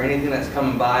looking for anything that's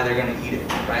coming by, they're going to eat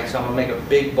it, right? So I'm going to make a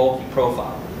big, bulky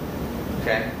profile.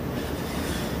 Okay?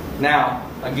 Now,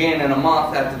 again, in a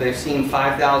month after they've seen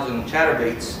 5,000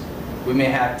 chatterbaits, we may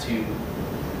have to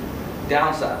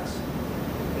downsize.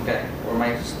 Okay? Or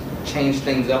might just change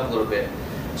things up a little bit.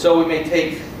 So we may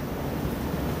take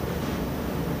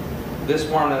this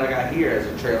worm that I got here as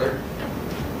a trailer,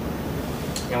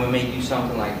 and we may do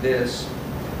something like this.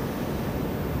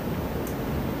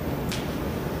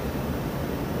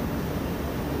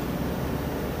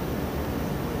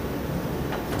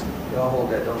 Y'all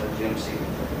hold that, don't let Jim see it.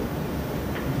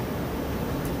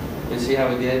 You see how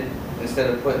we did? Instead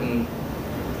of putting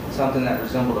something that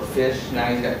resembled a fish, now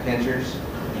he's got pinchers,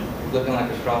 looking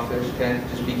like a crawfish, okay?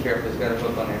 Just be careful, he's got a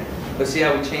hook on there. But see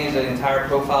how we changed the entire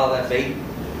profile of that bait?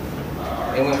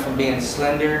 It went from being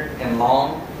slender and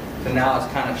long to now it's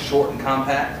kind of short and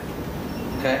compact,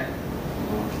 okay?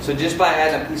 So just by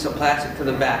adding a piece of plastic to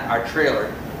the back, our trailer,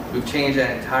 we've changed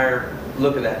that entire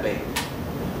look of that bait,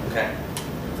 okay?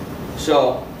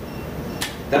 So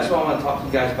that's what I want to talk to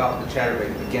you guys about with the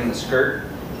chatterbait. Again, the skirt,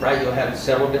 right? You'll have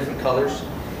several different colors.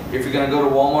 If you're going to go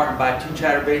to Walmart and buy 2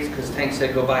 chatterbaits, because Tank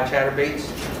said go buy chatterbaits,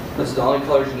 this is the only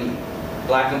colors you need.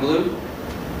 Black and blue,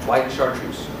 white and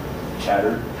chartreuse.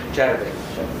 Chatterbait.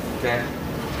 Okay?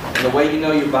 And the way you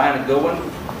know you're buying a good one,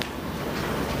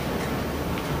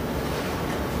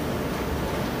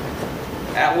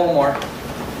 at Walmart,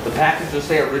 the package will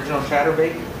say original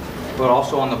chatterbait, but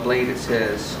also on the blade it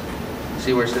says,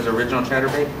 see where it says original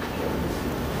chatterbait?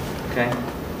 Okay?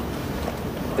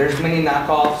 There's many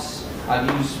knockoffs. I've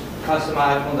used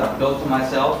customized ones I've built for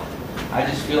myself. I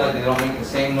just feel like they don't make the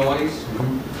same noise.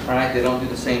 Alright, they don't do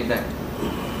the same thing.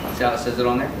 See how it says it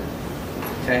on there?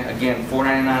 Okay, again,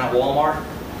 $4.99 at Walmart.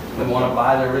 They want to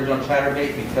buy the original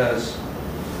chatterbait because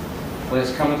when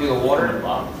it's coming through the water,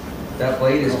 that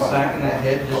blade is slacking that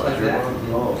head just like that,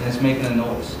 and it's making a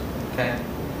noise. Okay?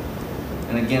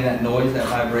 And again, that noise, that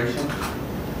vibration,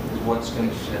 is what's going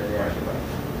to share the archibite.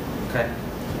 Okay?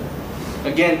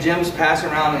 Again, Jim's passing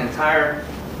around an entire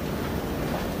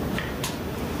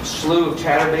slew of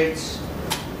chatterbaits.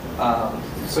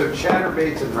 So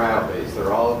chatterbaits and rattlebaits,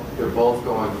 they're both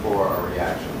going for a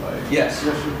reaction bite. Yes.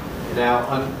 Now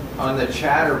on the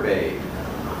chatterbait,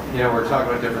 you know, we're talking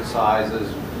about different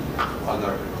sizes. On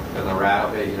the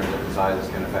rattlebait, you know, different sizes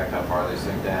can affect how far they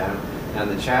sink down. And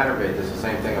the chatterbait, does the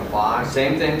same thing apply?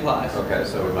 Same thing applies. Okay,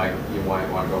 so you might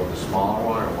want to go with the smaller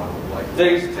one or one with like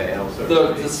The- tail.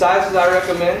 So The sizes I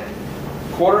recommend,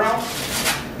 1/4 ounce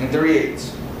and 3/8.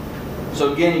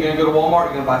 So again, you're going to go to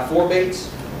Walmart, you're going to buy 4 baits,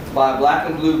 buy a black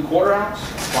and blue 1/4 ounce,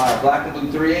 buy a black and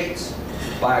blue 3/8,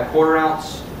 buy a 1/4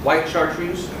 ounce white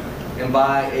chartreuse, and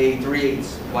buy a 3/8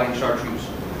 white chartreuse.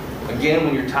 Again,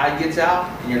 when your tide gets out,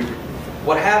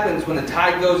 what happens when the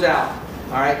tide goes out,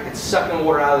 all right, it's sucking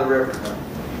water out of the river.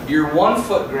 Your 1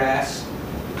 foot grass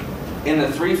in the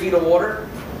 3 feet of water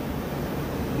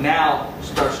now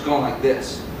starts going like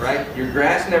this, right? Your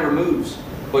grass never moves,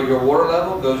 but your water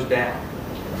level goes down,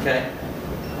 okay?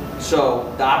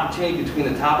 So the opportunity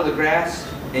between the top of the grass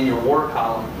and your water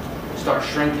column starts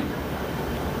shrinking,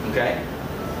 okay?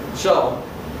 So,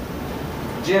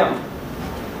 Jim,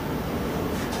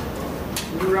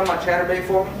 can you run my chatterbait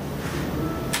for me?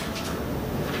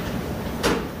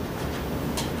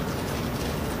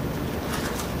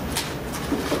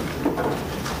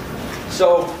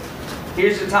 So,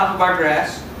 here's the top of our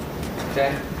grass,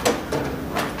 okay?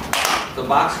 The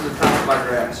box is the top of our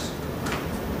grass,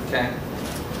 okay?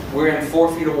 We're in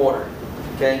 4 feet of water,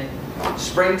 okay?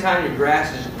 Springtime, your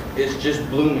grass is just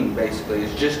blooming, basically.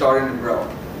 It's just starting to grow.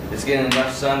 It's getting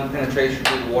enough sun penetration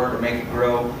through the water to make it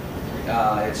grow.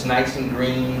 It's nice and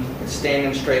green. It's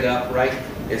standing straight up, right?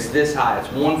 It's this high.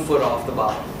 It's 1 foot off the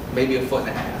bottom, maybe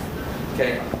 1.5 feet,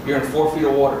 okay? You're in 4 feet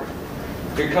of water.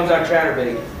 Here comes our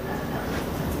chatterbait.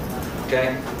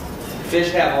 Okay?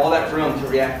 Fish have all that room to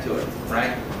react to it,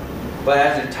 right? But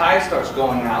as the tide starts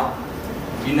going out,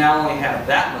 you now only have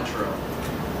that much room.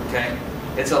 Okay?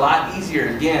 It's a lot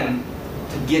easier, again,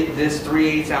 to get this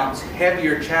 3/8 ounce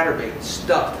heavier chatterbait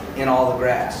stuck in all the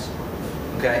grass.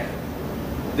 Okay?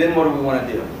 Then what do we want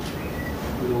to do?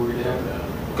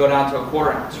 Go down to a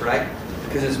 1/4 ounce, right?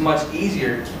 Because it's much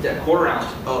easier to keep that 1/4 ounce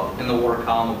up in the water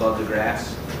column above the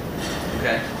grass.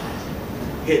 Okay?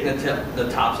 Hitting the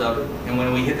tops of it, and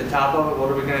when we hit the top of it, what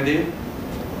are we going to do?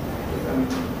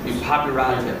 You pop your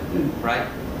rod tip, right?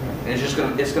 And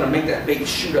it's gonna make that bait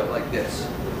shoot up like this.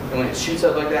 And when it shoots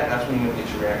up like that, that's when you're going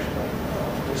to get your reaction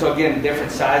bite. So again,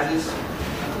 different sizes.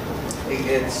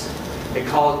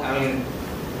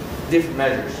 Different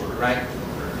measures, right?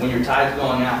 When your tide's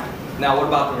going out. Now, what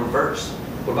about the reverse?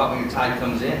 What about when your tide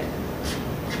comes in?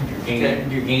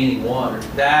 You're gaining water.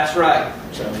 That's right.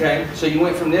 Okay, so you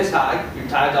went from this high, your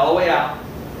tide's all the way out.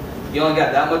 You only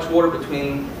got that much water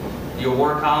between your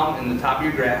water column and the top of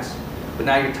your grass, but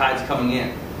now your tide's coming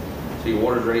in, so your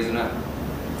water's raising up.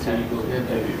 So you go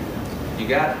heavy. You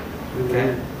got it.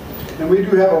 Okay. And we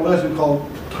do have a lesson called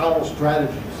tidal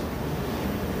strategies,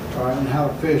 all right, and how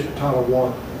to fish tidal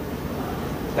water.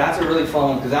 That's a really fun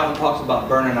one because that one talks about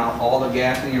burning out all the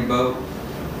gas in your boat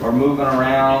or moving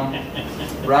around,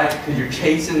 right? Because you're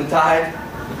chasing the tide.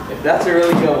 That's a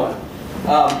really good one.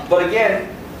 But again,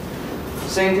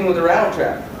 same thing with the rattle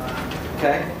trap.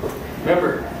 Okay?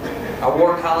 Remember, our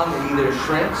water column either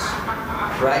shrinks,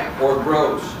 right, or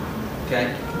grows.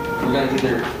 Okay? We're going to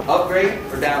either upgrade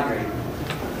or downgrade.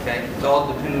 Okay? It's all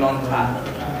dependent on the tide.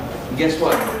 And guess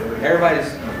what?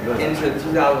 Everybody's into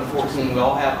 2014. We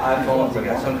all have iPhones. We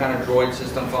got some kind of Droid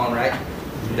system phone, right?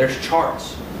 There's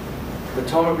charts.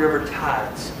 Potomac River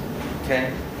tides.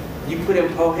 Okay? You put in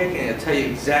Pohick and it'll tell you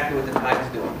exactly what the tide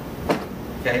is doing.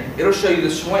 Okay? It'll show you the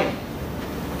swing.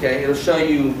 Okay? It'll show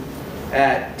you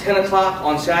at 10 o'clock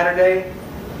on Saturday,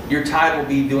 your tide will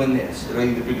be doing this. It'll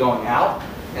either be going out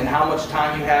and how much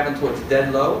time you have until it's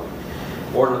dead low,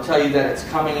 or it'll tell you that it's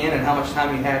coming in and how much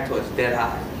time you have until it's dead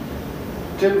high.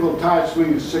 Typical tide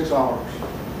swing is 6 hours.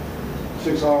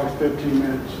 6 hours, 15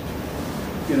 minutes.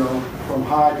 You know, from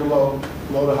high to low,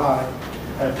 low to high.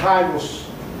 And tide will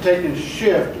take and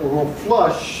shift or will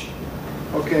flush,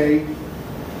 okay,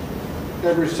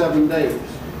 every 7 days.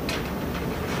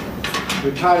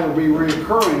 The tide will be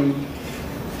recurring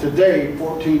today,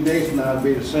 14 days from now, it'll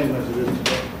be the same as it is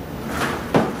today.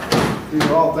 These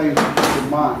are all things to keep in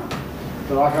mind.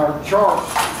 So like our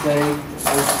charts today,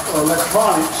 or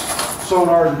electronics,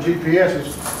 sonars and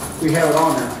GPSs, we have it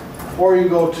on there. Or you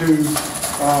go to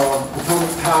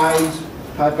Potomac Tides,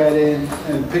 type that in,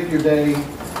 and pick your day,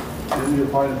 and you'll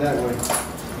find it that way.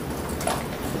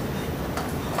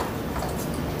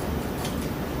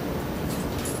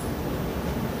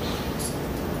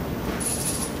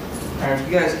 Alright,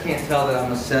 if you guys can't tell that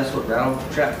I'm obsessed with rattle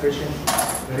trap fishing,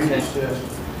 okay.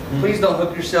 Please don't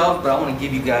hook yourself, but I want to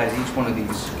give you guys each one of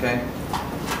these, okay?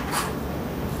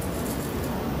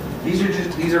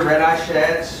 These are red-eye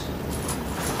shads.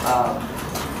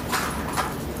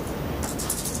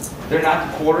 They're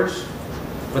not the quarters,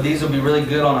 but these will be really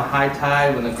good on a high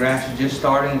tide when the grass is just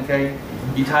starting, okay?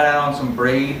 You tie that on some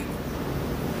braid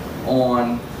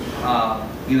on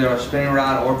either a spinning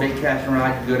rod or bait casting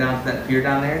rod. You go down to that pier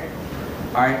down there.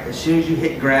 Alright, as soon as you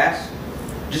hit grass,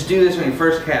 just do this when you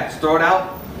first cast. Throw it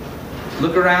out,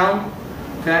 look around,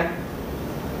 okay?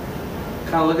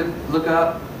 Kind of look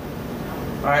up.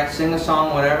 Alright, sing a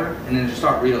song, whatever, and then just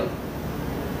start reeling.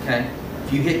 Okay?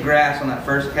 If you hit grass on that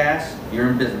first cast, you're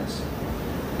in business.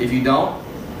 If you don't,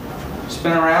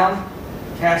 spin around,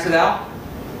 cast it out,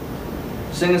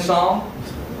 sing a song,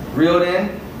 reel it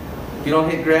in. If you don't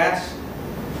hit grass,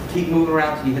 keep moving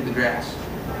around till you hit the grass.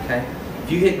 Okay?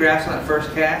 If you hit grass on that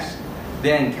first cast,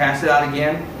 then cast it out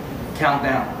again, count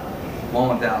down. 1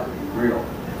 without it, reel.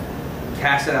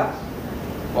 Cast it out.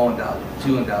 1 without it,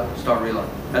 2 without it, start reeling.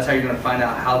 That's how you're going to find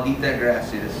out how deep that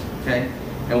grass is. Okay?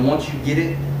 And once you get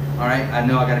it, alright, I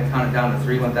know I got to count it down to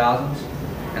 3 1,000s,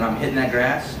 and I'm hitting that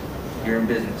grass, you're in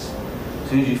business. As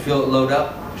soon as you feel it load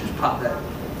up, just pop that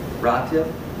rod tip,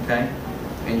 okay,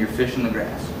 and you're fishing the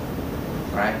grass.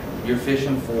 Alright? You're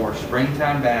fishing for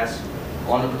springtime bass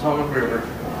on the Potomac River.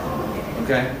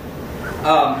 Okay?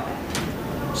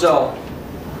 So,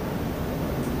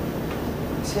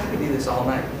 see, I could do this all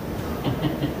night.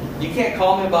 You can't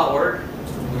call me about work.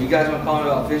 If you guys want to call me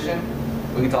about fishing,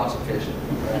 we can talk some fishing.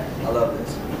 I love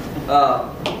this.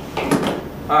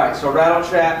 Alright, so rattle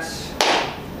traps.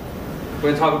 We're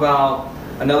going to talk about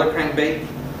another crankbait.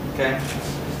 Okay?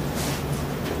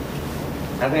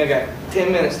 I think I got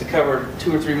 10 minutes to cover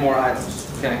 2 or 3 more items.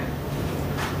 Okay?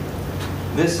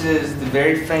 This is the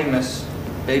very famous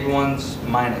Baby One's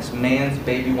Minus, man's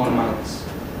Baby One Minus.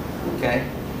 Okay?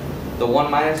 The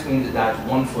 1 minus means it dives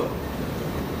 1 foot.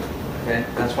 Okay?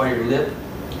 That's why your lip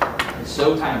is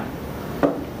so tiny.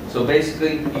 So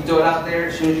basically, you throw it out there,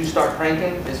 as soon as you start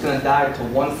cranking, it's going to dive to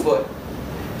 1 foot.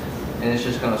 And it's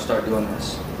just going to start doing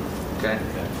this. Okay?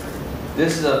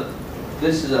 This is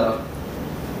a,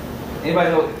 anybody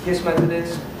know what the KISS method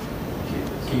is?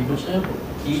 Keep it simple.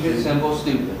 Keep it simple,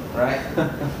 stupid, right?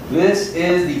 This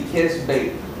is the KISS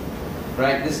bait,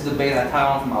 right? This is the bait I tie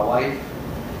on for my wife,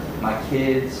 my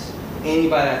kids,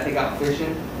 anybody I take out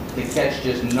fishing to catch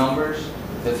just numbers,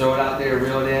 to throw it out there,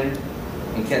 reel it in,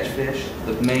 and catch fish.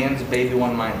 The man's Baby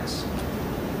One Minus.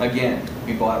 Again,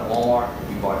 you bought at Walmart,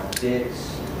 you bought at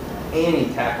Dick's,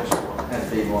 any tackle store has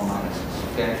Baby One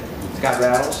Minuses, okay? It's got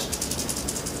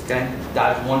rattles, okay?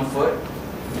 Dives 1 foot,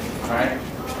 all right?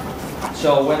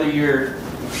 So whether your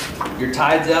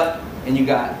tide's up and you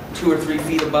got 2 or 3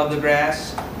 feet above the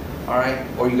grass, all right,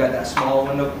 or you got that small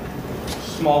window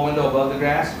above the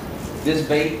grass, this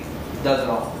bait does it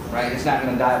all, right? It's not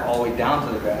going to dive all the way down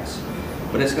to the grass,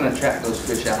 but it's going to trap those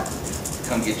fish out,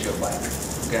 come get you a bite,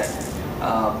 okay?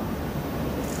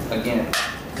 Again,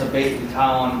 it's a bait you tie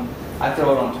on. I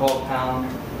throw it on 12-pound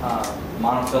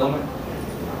monofilament,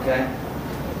 okay?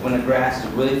 When the grass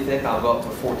is really thick, I'll go up to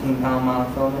 14-pound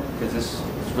monofilament because this is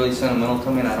really sentimental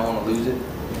to me and I don't want to lose it.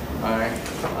 All right.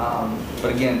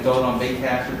 But again, throw it on bait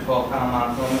caster,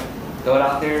 12-pound monofilament. Throw it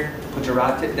out there, put your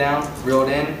rod tip down, reel it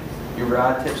in. Your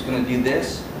rod tip's going to do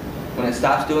this. When it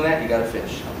stops doing that, you got to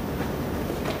fish.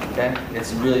 Okay?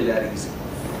 It's really that easy.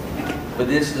 But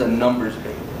this is a numbers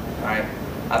bait. All right.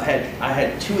 I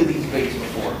had 2 of these baits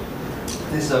before.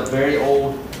 This is a very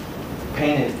old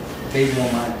painted Baby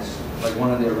One Minus, like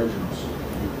one of the originals.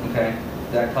 Okay,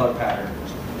 that color pattern.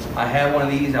 I had one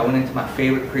of these. I went into my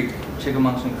favorite creek,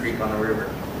 Chickamauga Creek on the river.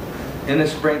 In the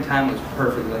springtime, it was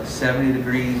perfect, like 70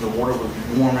 degrees. The water was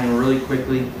warming really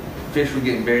quickly. Fish were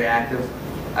getting very active.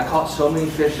 I caught so many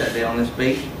fish that day on this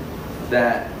bait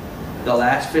that the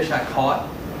last fish I caught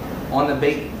on the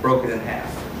bait broke it in half.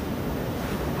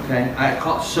 Okay, I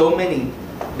caught so many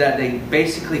that they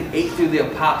basically ate through the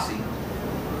epoxy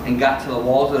and got to the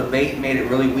walls of the bait, made it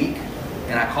really weak,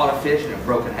 and I caught a fish and it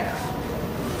broke in half.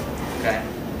 Okay,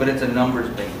 but it's a numbers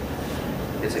bait.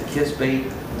 It's a KISS bait.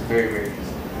 It's very, very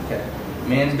easy. Okay,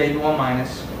 man's Baby One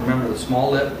Minus. Remember the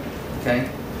small lip. Okay,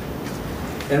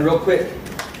 and real quick,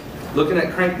 looking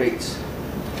at crankbaits.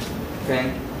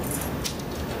 Okay,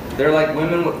 they're like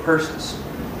women with purses.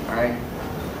 All right.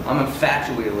 I'm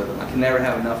infatuated with them. I can never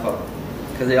have enough of them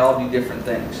because they all do different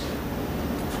things.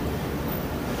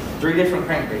 3 different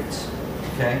crankbaits.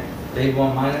 Okay, Baby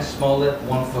One Minus, small lip,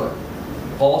 1 foot.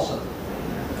 Balsa,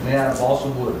 made out of balsa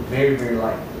wood, very, very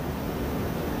light.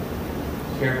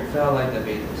 Careful, how light that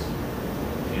bait is.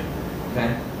 Yeah.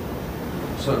 Okay?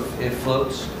 So it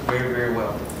floats very, very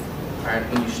well. All right,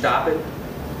 when you stop it,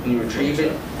 when you retrieve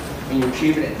it,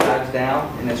 it dives down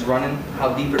and it's running,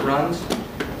 how deep it runs.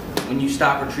 When you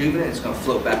stop retrieving it, it's going to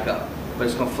float back up. But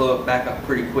it's going to float back up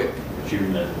pretty quick.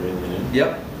 Retrieving that really in?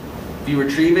 Yep. If you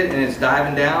retrieve it and it's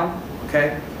diving down,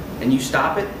 okay, and you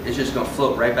stop it, it's just going to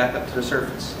float right back up to the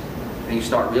surface. And you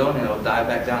start reeling and it'll dive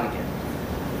back down again.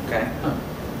 Okay?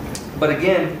 But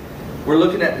again, we're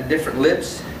looking at the different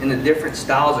lips and the different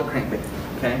styles of crankbait.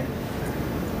 Okay?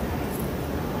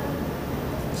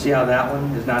 See how that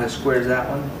one is not as square as that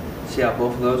one? See how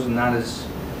both of those are not as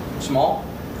small?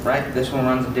 Right? This one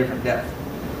runs a different depth.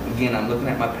 Again, I'm looking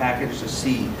at my package to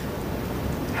see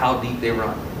how deep they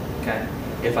run. Okay?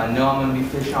 If I know I'm going to be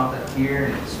fishing off that pier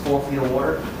and it's 4 feet of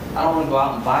water, I don't want to go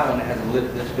out and buy one that has a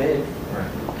lip this big. Right.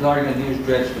 Because all you're going to do is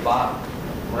dredge the bottom.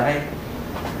 Right?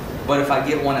 But if I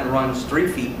get one that runs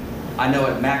 3 feet, I know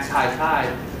at max high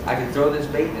tide, I can throw this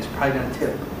bait and it's probably going to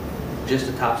tip just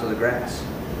the tops of the grass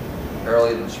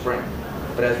early in the spring.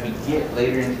 But as we get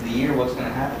later into the year, what's going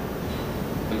to happen?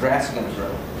 The grass is going to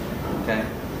grow. Okay?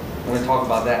 We're going to talk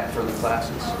about that in further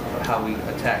classes, about how we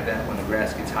attack that when the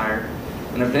grass gets higher.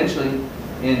 And eventually,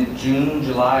 in June,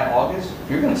 July, August,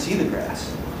 you're going to see the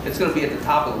grass. It's going to be at the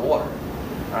top of the water.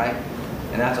 Right?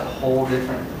 And that's a whole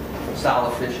different style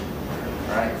of fishing.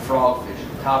 Right? Frog fishing,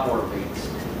 topwater baits.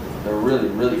 They're really,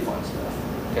 really fun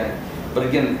stuff. Okay? But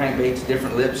again, the crankbaits,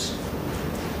 different lips.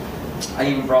 I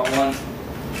even brought one.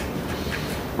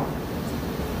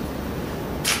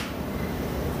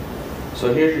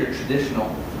 So here's your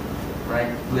traditional,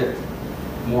 right, lip,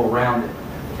 more rounded,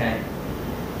 okay?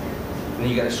 And then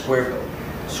you got a square bill.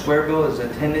 Square bill is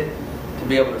intended to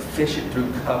be able to fish it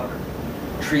through cover.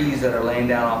 Trees that are laying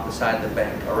down off the side of the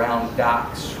bank, around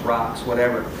docks, rocks,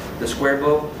 whatever. The square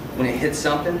bill, when it hits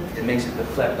something, it makes it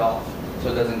deflect off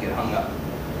so it doesn't get hung up,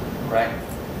 right?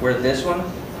 Where this one,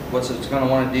 what it's going to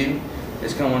want to do,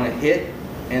 it's going to want to hit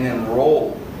and then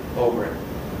roll over it.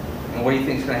 And what do you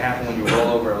think is going to happen when you roll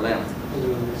over a limb?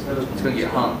 It's going to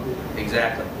get hung.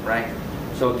 Exactly, right?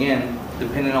 So again,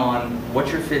 depending on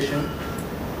what you're fishing,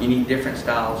 you need different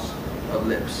styles of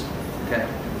lips, okay?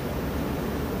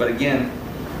 But again,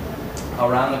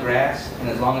 around the grass, and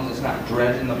as long as it's not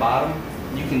dredging the bottom,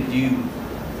 you can do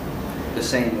the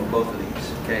same with both of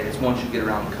these, okay? It's once you get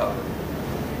around the cover,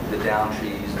 the down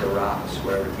trees, the rocks,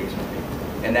 whatever the case may be.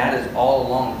 And that is all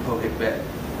along the Potomac bed.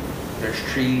 There's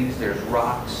trees, there's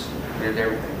rocks, there's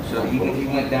everything. So even if you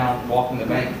went down walking the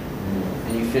bank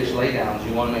and you fish laydowns,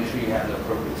 you want to make sure you have the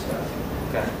appropriate stuff,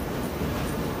 okay?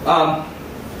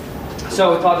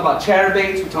 So we talked about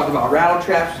chatterbaits, we talked about rattle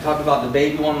traps, we talked about the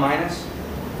baby 1-,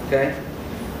 okay?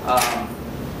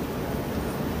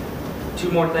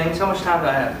 2 more things. How much time do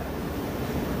I have?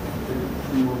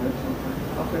 3 more minutes.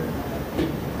 Okay.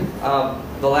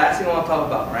 The last thing I want to talk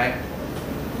about, right?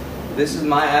 This is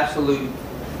my absolute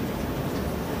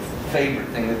favorite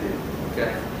thing to do,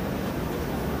 okay?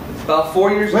 About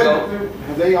 4 years ago.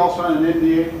 Have they all signed an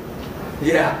NDA?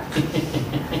 Yeah.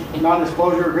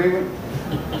 Non-disclosure agreement?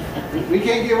 We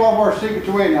can't give all of our secrets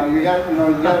away now. You got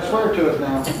to swear to us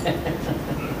now.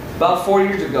 About 4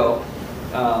 years ago,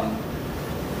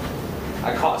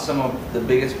 I caught some of the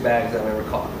biggest bags I've ever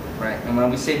caught, right? And when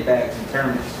we say bags, in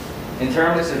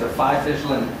tournaments is a 5-fish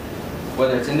limit,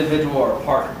 whether it's individual or a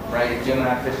partner, right? If Jim and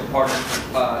I fish a partner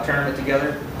tournament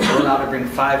together, we're allowed to bring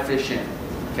 5 fish in,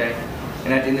 okay?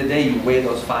 And at the end of the day, you weigh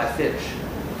those 5 fish,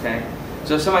 okay?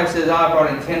 So if somebody says, oh, I brought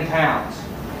in 10 pounds,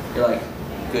 you're like,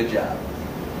 good job,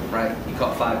 right? You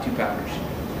caught 5 2-pounders,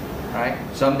 right?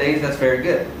 Some days that's very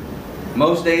good.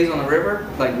 Most days on the river,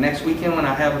 like next weekend when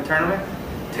I have a tournament,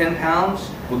 10 pounds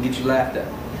will get you laughed at,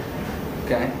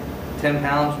 okay? 10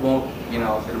 pounds won't,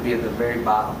 it'll be at the very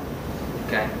bottom,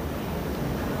 okay?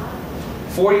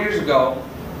 4 years ago,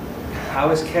 I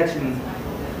was catching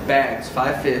bags,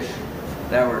 5 fish,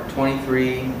 that were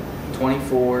 23,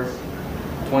 24,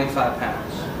 25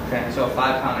 pounds, okay? So a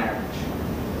 5-pound average,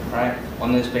 right?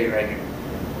 On this bait right here,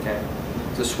 okay?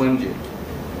 It's a swim jig,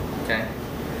 okay?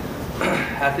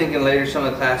 I think in later some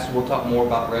of the classes we'll talk more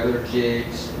about regular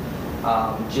jigs.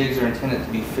 Jigs are intended to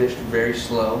be fished very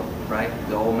slow, right?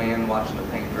 The old man watching the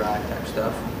paint dry type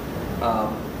stuff.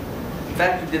 In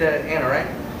fact, you did that at Anna, right?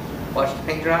 Watch the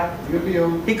paint dry.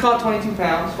 He caught 22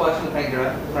 pounds watching the paint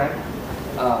dry, right?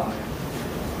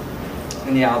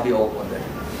 And yeah, I'll be old one day.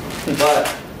 But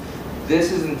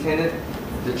this is intended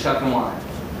to chuck and line.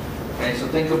 Okay, so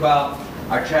think about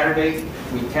our chatterbait.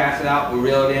 We cast it out, we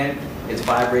reel it in. It's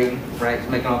vibrating, right? It's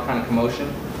making all kind of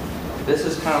commotion. This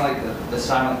is kind of like the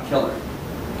silent killer,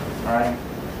 all right?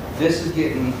 This is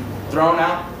getting thrown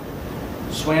out,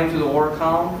 swam through the water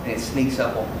column, and it sneaks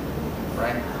up on.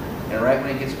 right? And right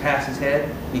when it gets past his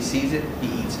head, he sees it,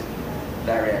 he eats it.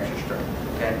 That reaction strike,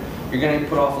 okay? You're going to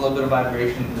put off a little bit of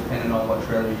vibration depending on what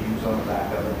trailer you use on the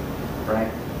back of it,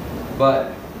 right?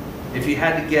 But if you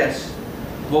had to guess,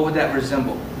 what would that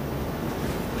resemble?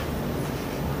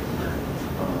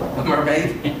 A mermaid?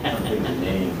 I think the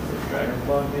name for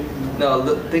dragonfly, maybe?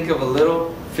 No, think of a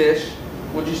little fish.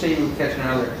 What'd you say you were catching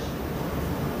earlier?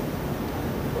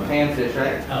 Panfish,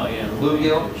 right? Oh, yeah.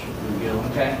 Bluegill?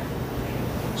 Bluegill. Okay.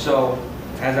 So,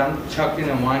 as I'm chucking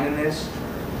and winding this,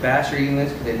 bass are eating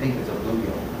this because they think it's a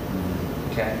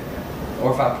bluegill. Okay.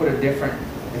 Or if I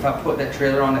put that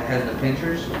trailer on that has the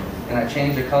pinchers and I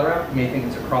change the color up, you may think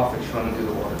it's a crawfish swimming through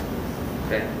the water.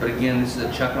 Okay. But again, this is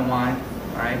a chuck and wind.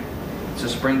 All right. It's a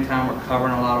springtime. We're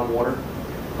covering a lot of water.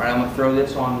 All right. I'm gonna throw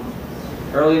this on.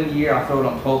 Early in the year, I throw it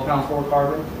on 12-pound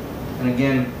fluorocarbon. And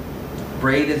again,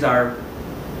 braid is our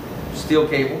steel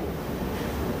cable.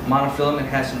 Monofilament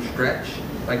has some stretch,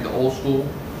 like the old school,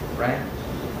 right?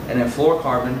 And then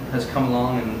fluorocarbon has come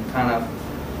along and kind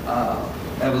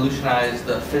of evolutionized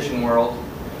the fishing world,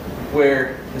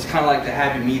 where it's kind of like the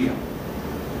happy medium.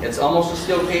 It's almost a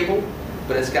steel cable,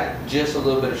 but it's got just a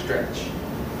little bit of stretch.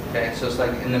 Okay, so it's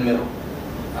like in the middle.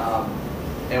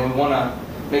 And we want to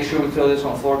make sure we throw this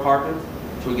on fluorocarbon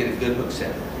so we get a good hook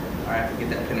set. All right, we get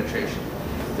that penetration.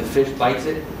 The fish bites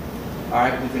it. All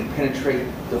right, we can penetrate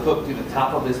the hook through the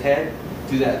top of his head,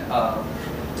 through that,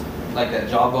 like that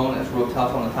jawbone that's real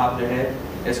tough on the top of their head.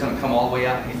 It's going to come all the way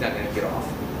out and he's not going to get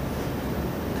off.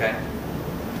 Okay?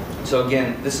 So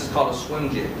again, this is called a swim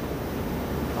jig.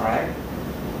 All right?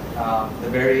 The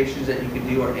variations that you can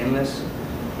do are endless.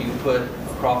 You can put a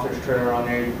crawfish trailer on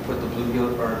there. You can put the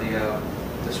bluegill or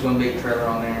the swim bait trailer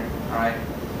on there. All right?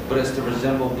 But it's to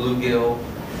resemble bluegill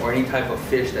or any type of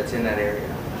fish that's in that area.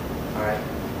 All right?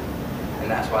 And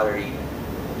that's why they're eating.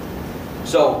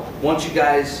 So once you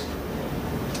guys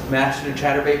master the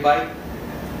chatterbait bite,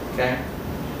 okay,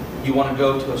 you want to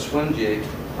go to a swim jig,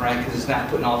 right? Because it's not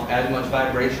putting off as much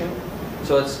vibration.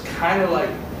 So it's kind of like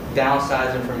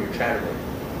downsizing from your chatterbait,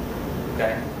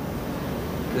 okay?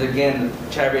 Because again, the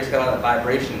chatterbait's got all that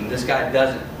vibration. This guy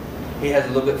doesn't. He has a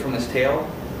little bit from his tail,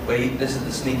 but this is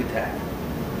the sneak attack,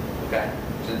 okay?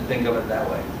 So think of it that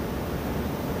way.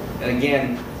 And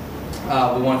again,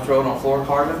 we want to throw it on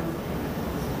fluorocarbon.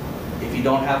 If you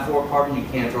don't have fluorocarbon, you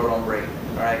can throw it on braid.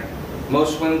 All right.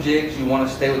 Most swim jigs, you want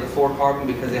to stay with the fluorocarbon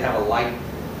because they have a light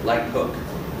hook.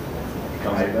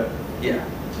 Yeah.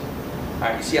 All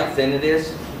right. You see how thin it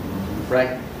is,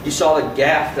 right? You saw the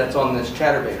gaff that's on this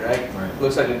chatterbait, right? Right.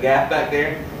 Looks like a gaff back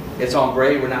there. It's on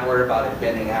braid. We're not worried about it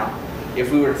bending out.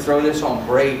 If we were to throw this on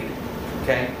braid,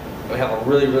 okay, and we have a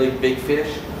really, really big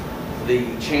fish, the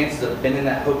chances of bending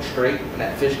that hook straight and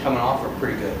that fish coming off are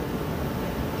pretty good.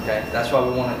 Okay, that's why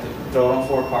we wanted to throw it on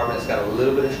fluorocarbon. It's got a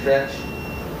little bit of stretch.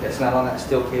 It's not on that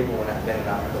steel cable. We're not bending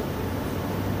out our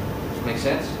hook. Make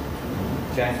sense?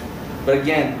 Okay. But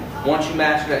again, once you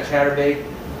master that chatterbait,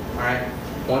 all right.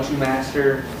 Once you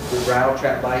master the rattle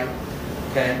trap bite,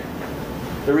 okay.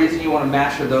 The reason you want to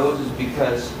master those is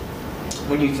because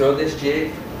when you throw this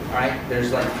jig, all right,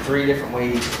 there's like 3 different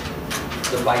ways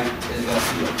the bite is going to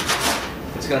feel.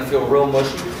 It's going to feel real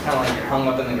mushy, kind of like you're hung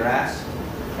up in the grass.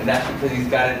 And that's because he's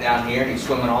got it down here and he's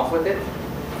swimming off with it.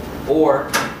 Or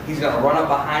he's going to run up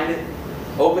behind it,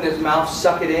 open his mouth,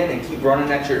 suck it in, and keep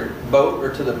running at your boat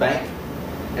or to the bank.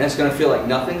 And it's going to feel like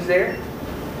nothing's there.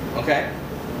 Okay?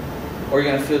 Or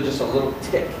you're going to feel just a little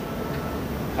tick.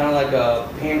 Kind of like a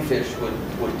panfish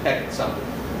would peck at something.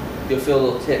 You'll feel a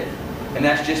little tick. And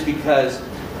that's just because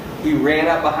he ran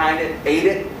up behind it, ate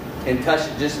it, and touched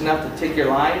it just enough to tick your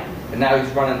line, and now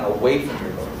he's running away from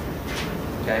your boat.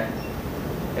 Okay?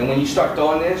 And when you start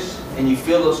throwing this and you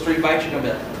feel those 3 bites, you're going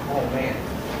to be like, oh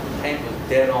man, Tank was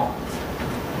dead on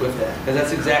with that. Because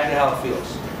that's exactly how it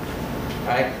feels.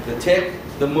 Right? The tick,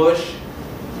 the mush,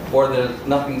 or the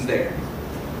nothing's there.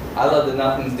 I love the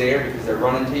nothing's there because they're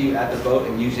running to you at the boat,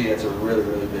 and usually that's a really,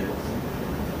 really big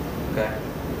one. Okay?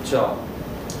 So,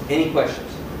 any questions?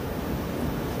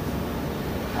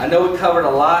 I know we covered a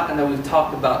lot. I know we've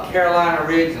talked about Carolina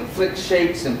rigs and flick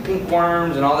shakes and pink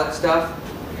worms and all that stuff.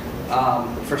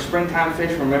 For springtime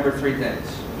fish, remember 3 things.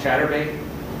 Chatterbait,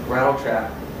 rattle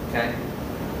trap, okay?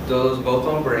 Those both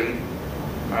on braid,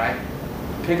 all right?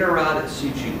 Pick a rod that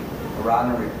suits you, a rod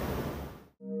and a reel.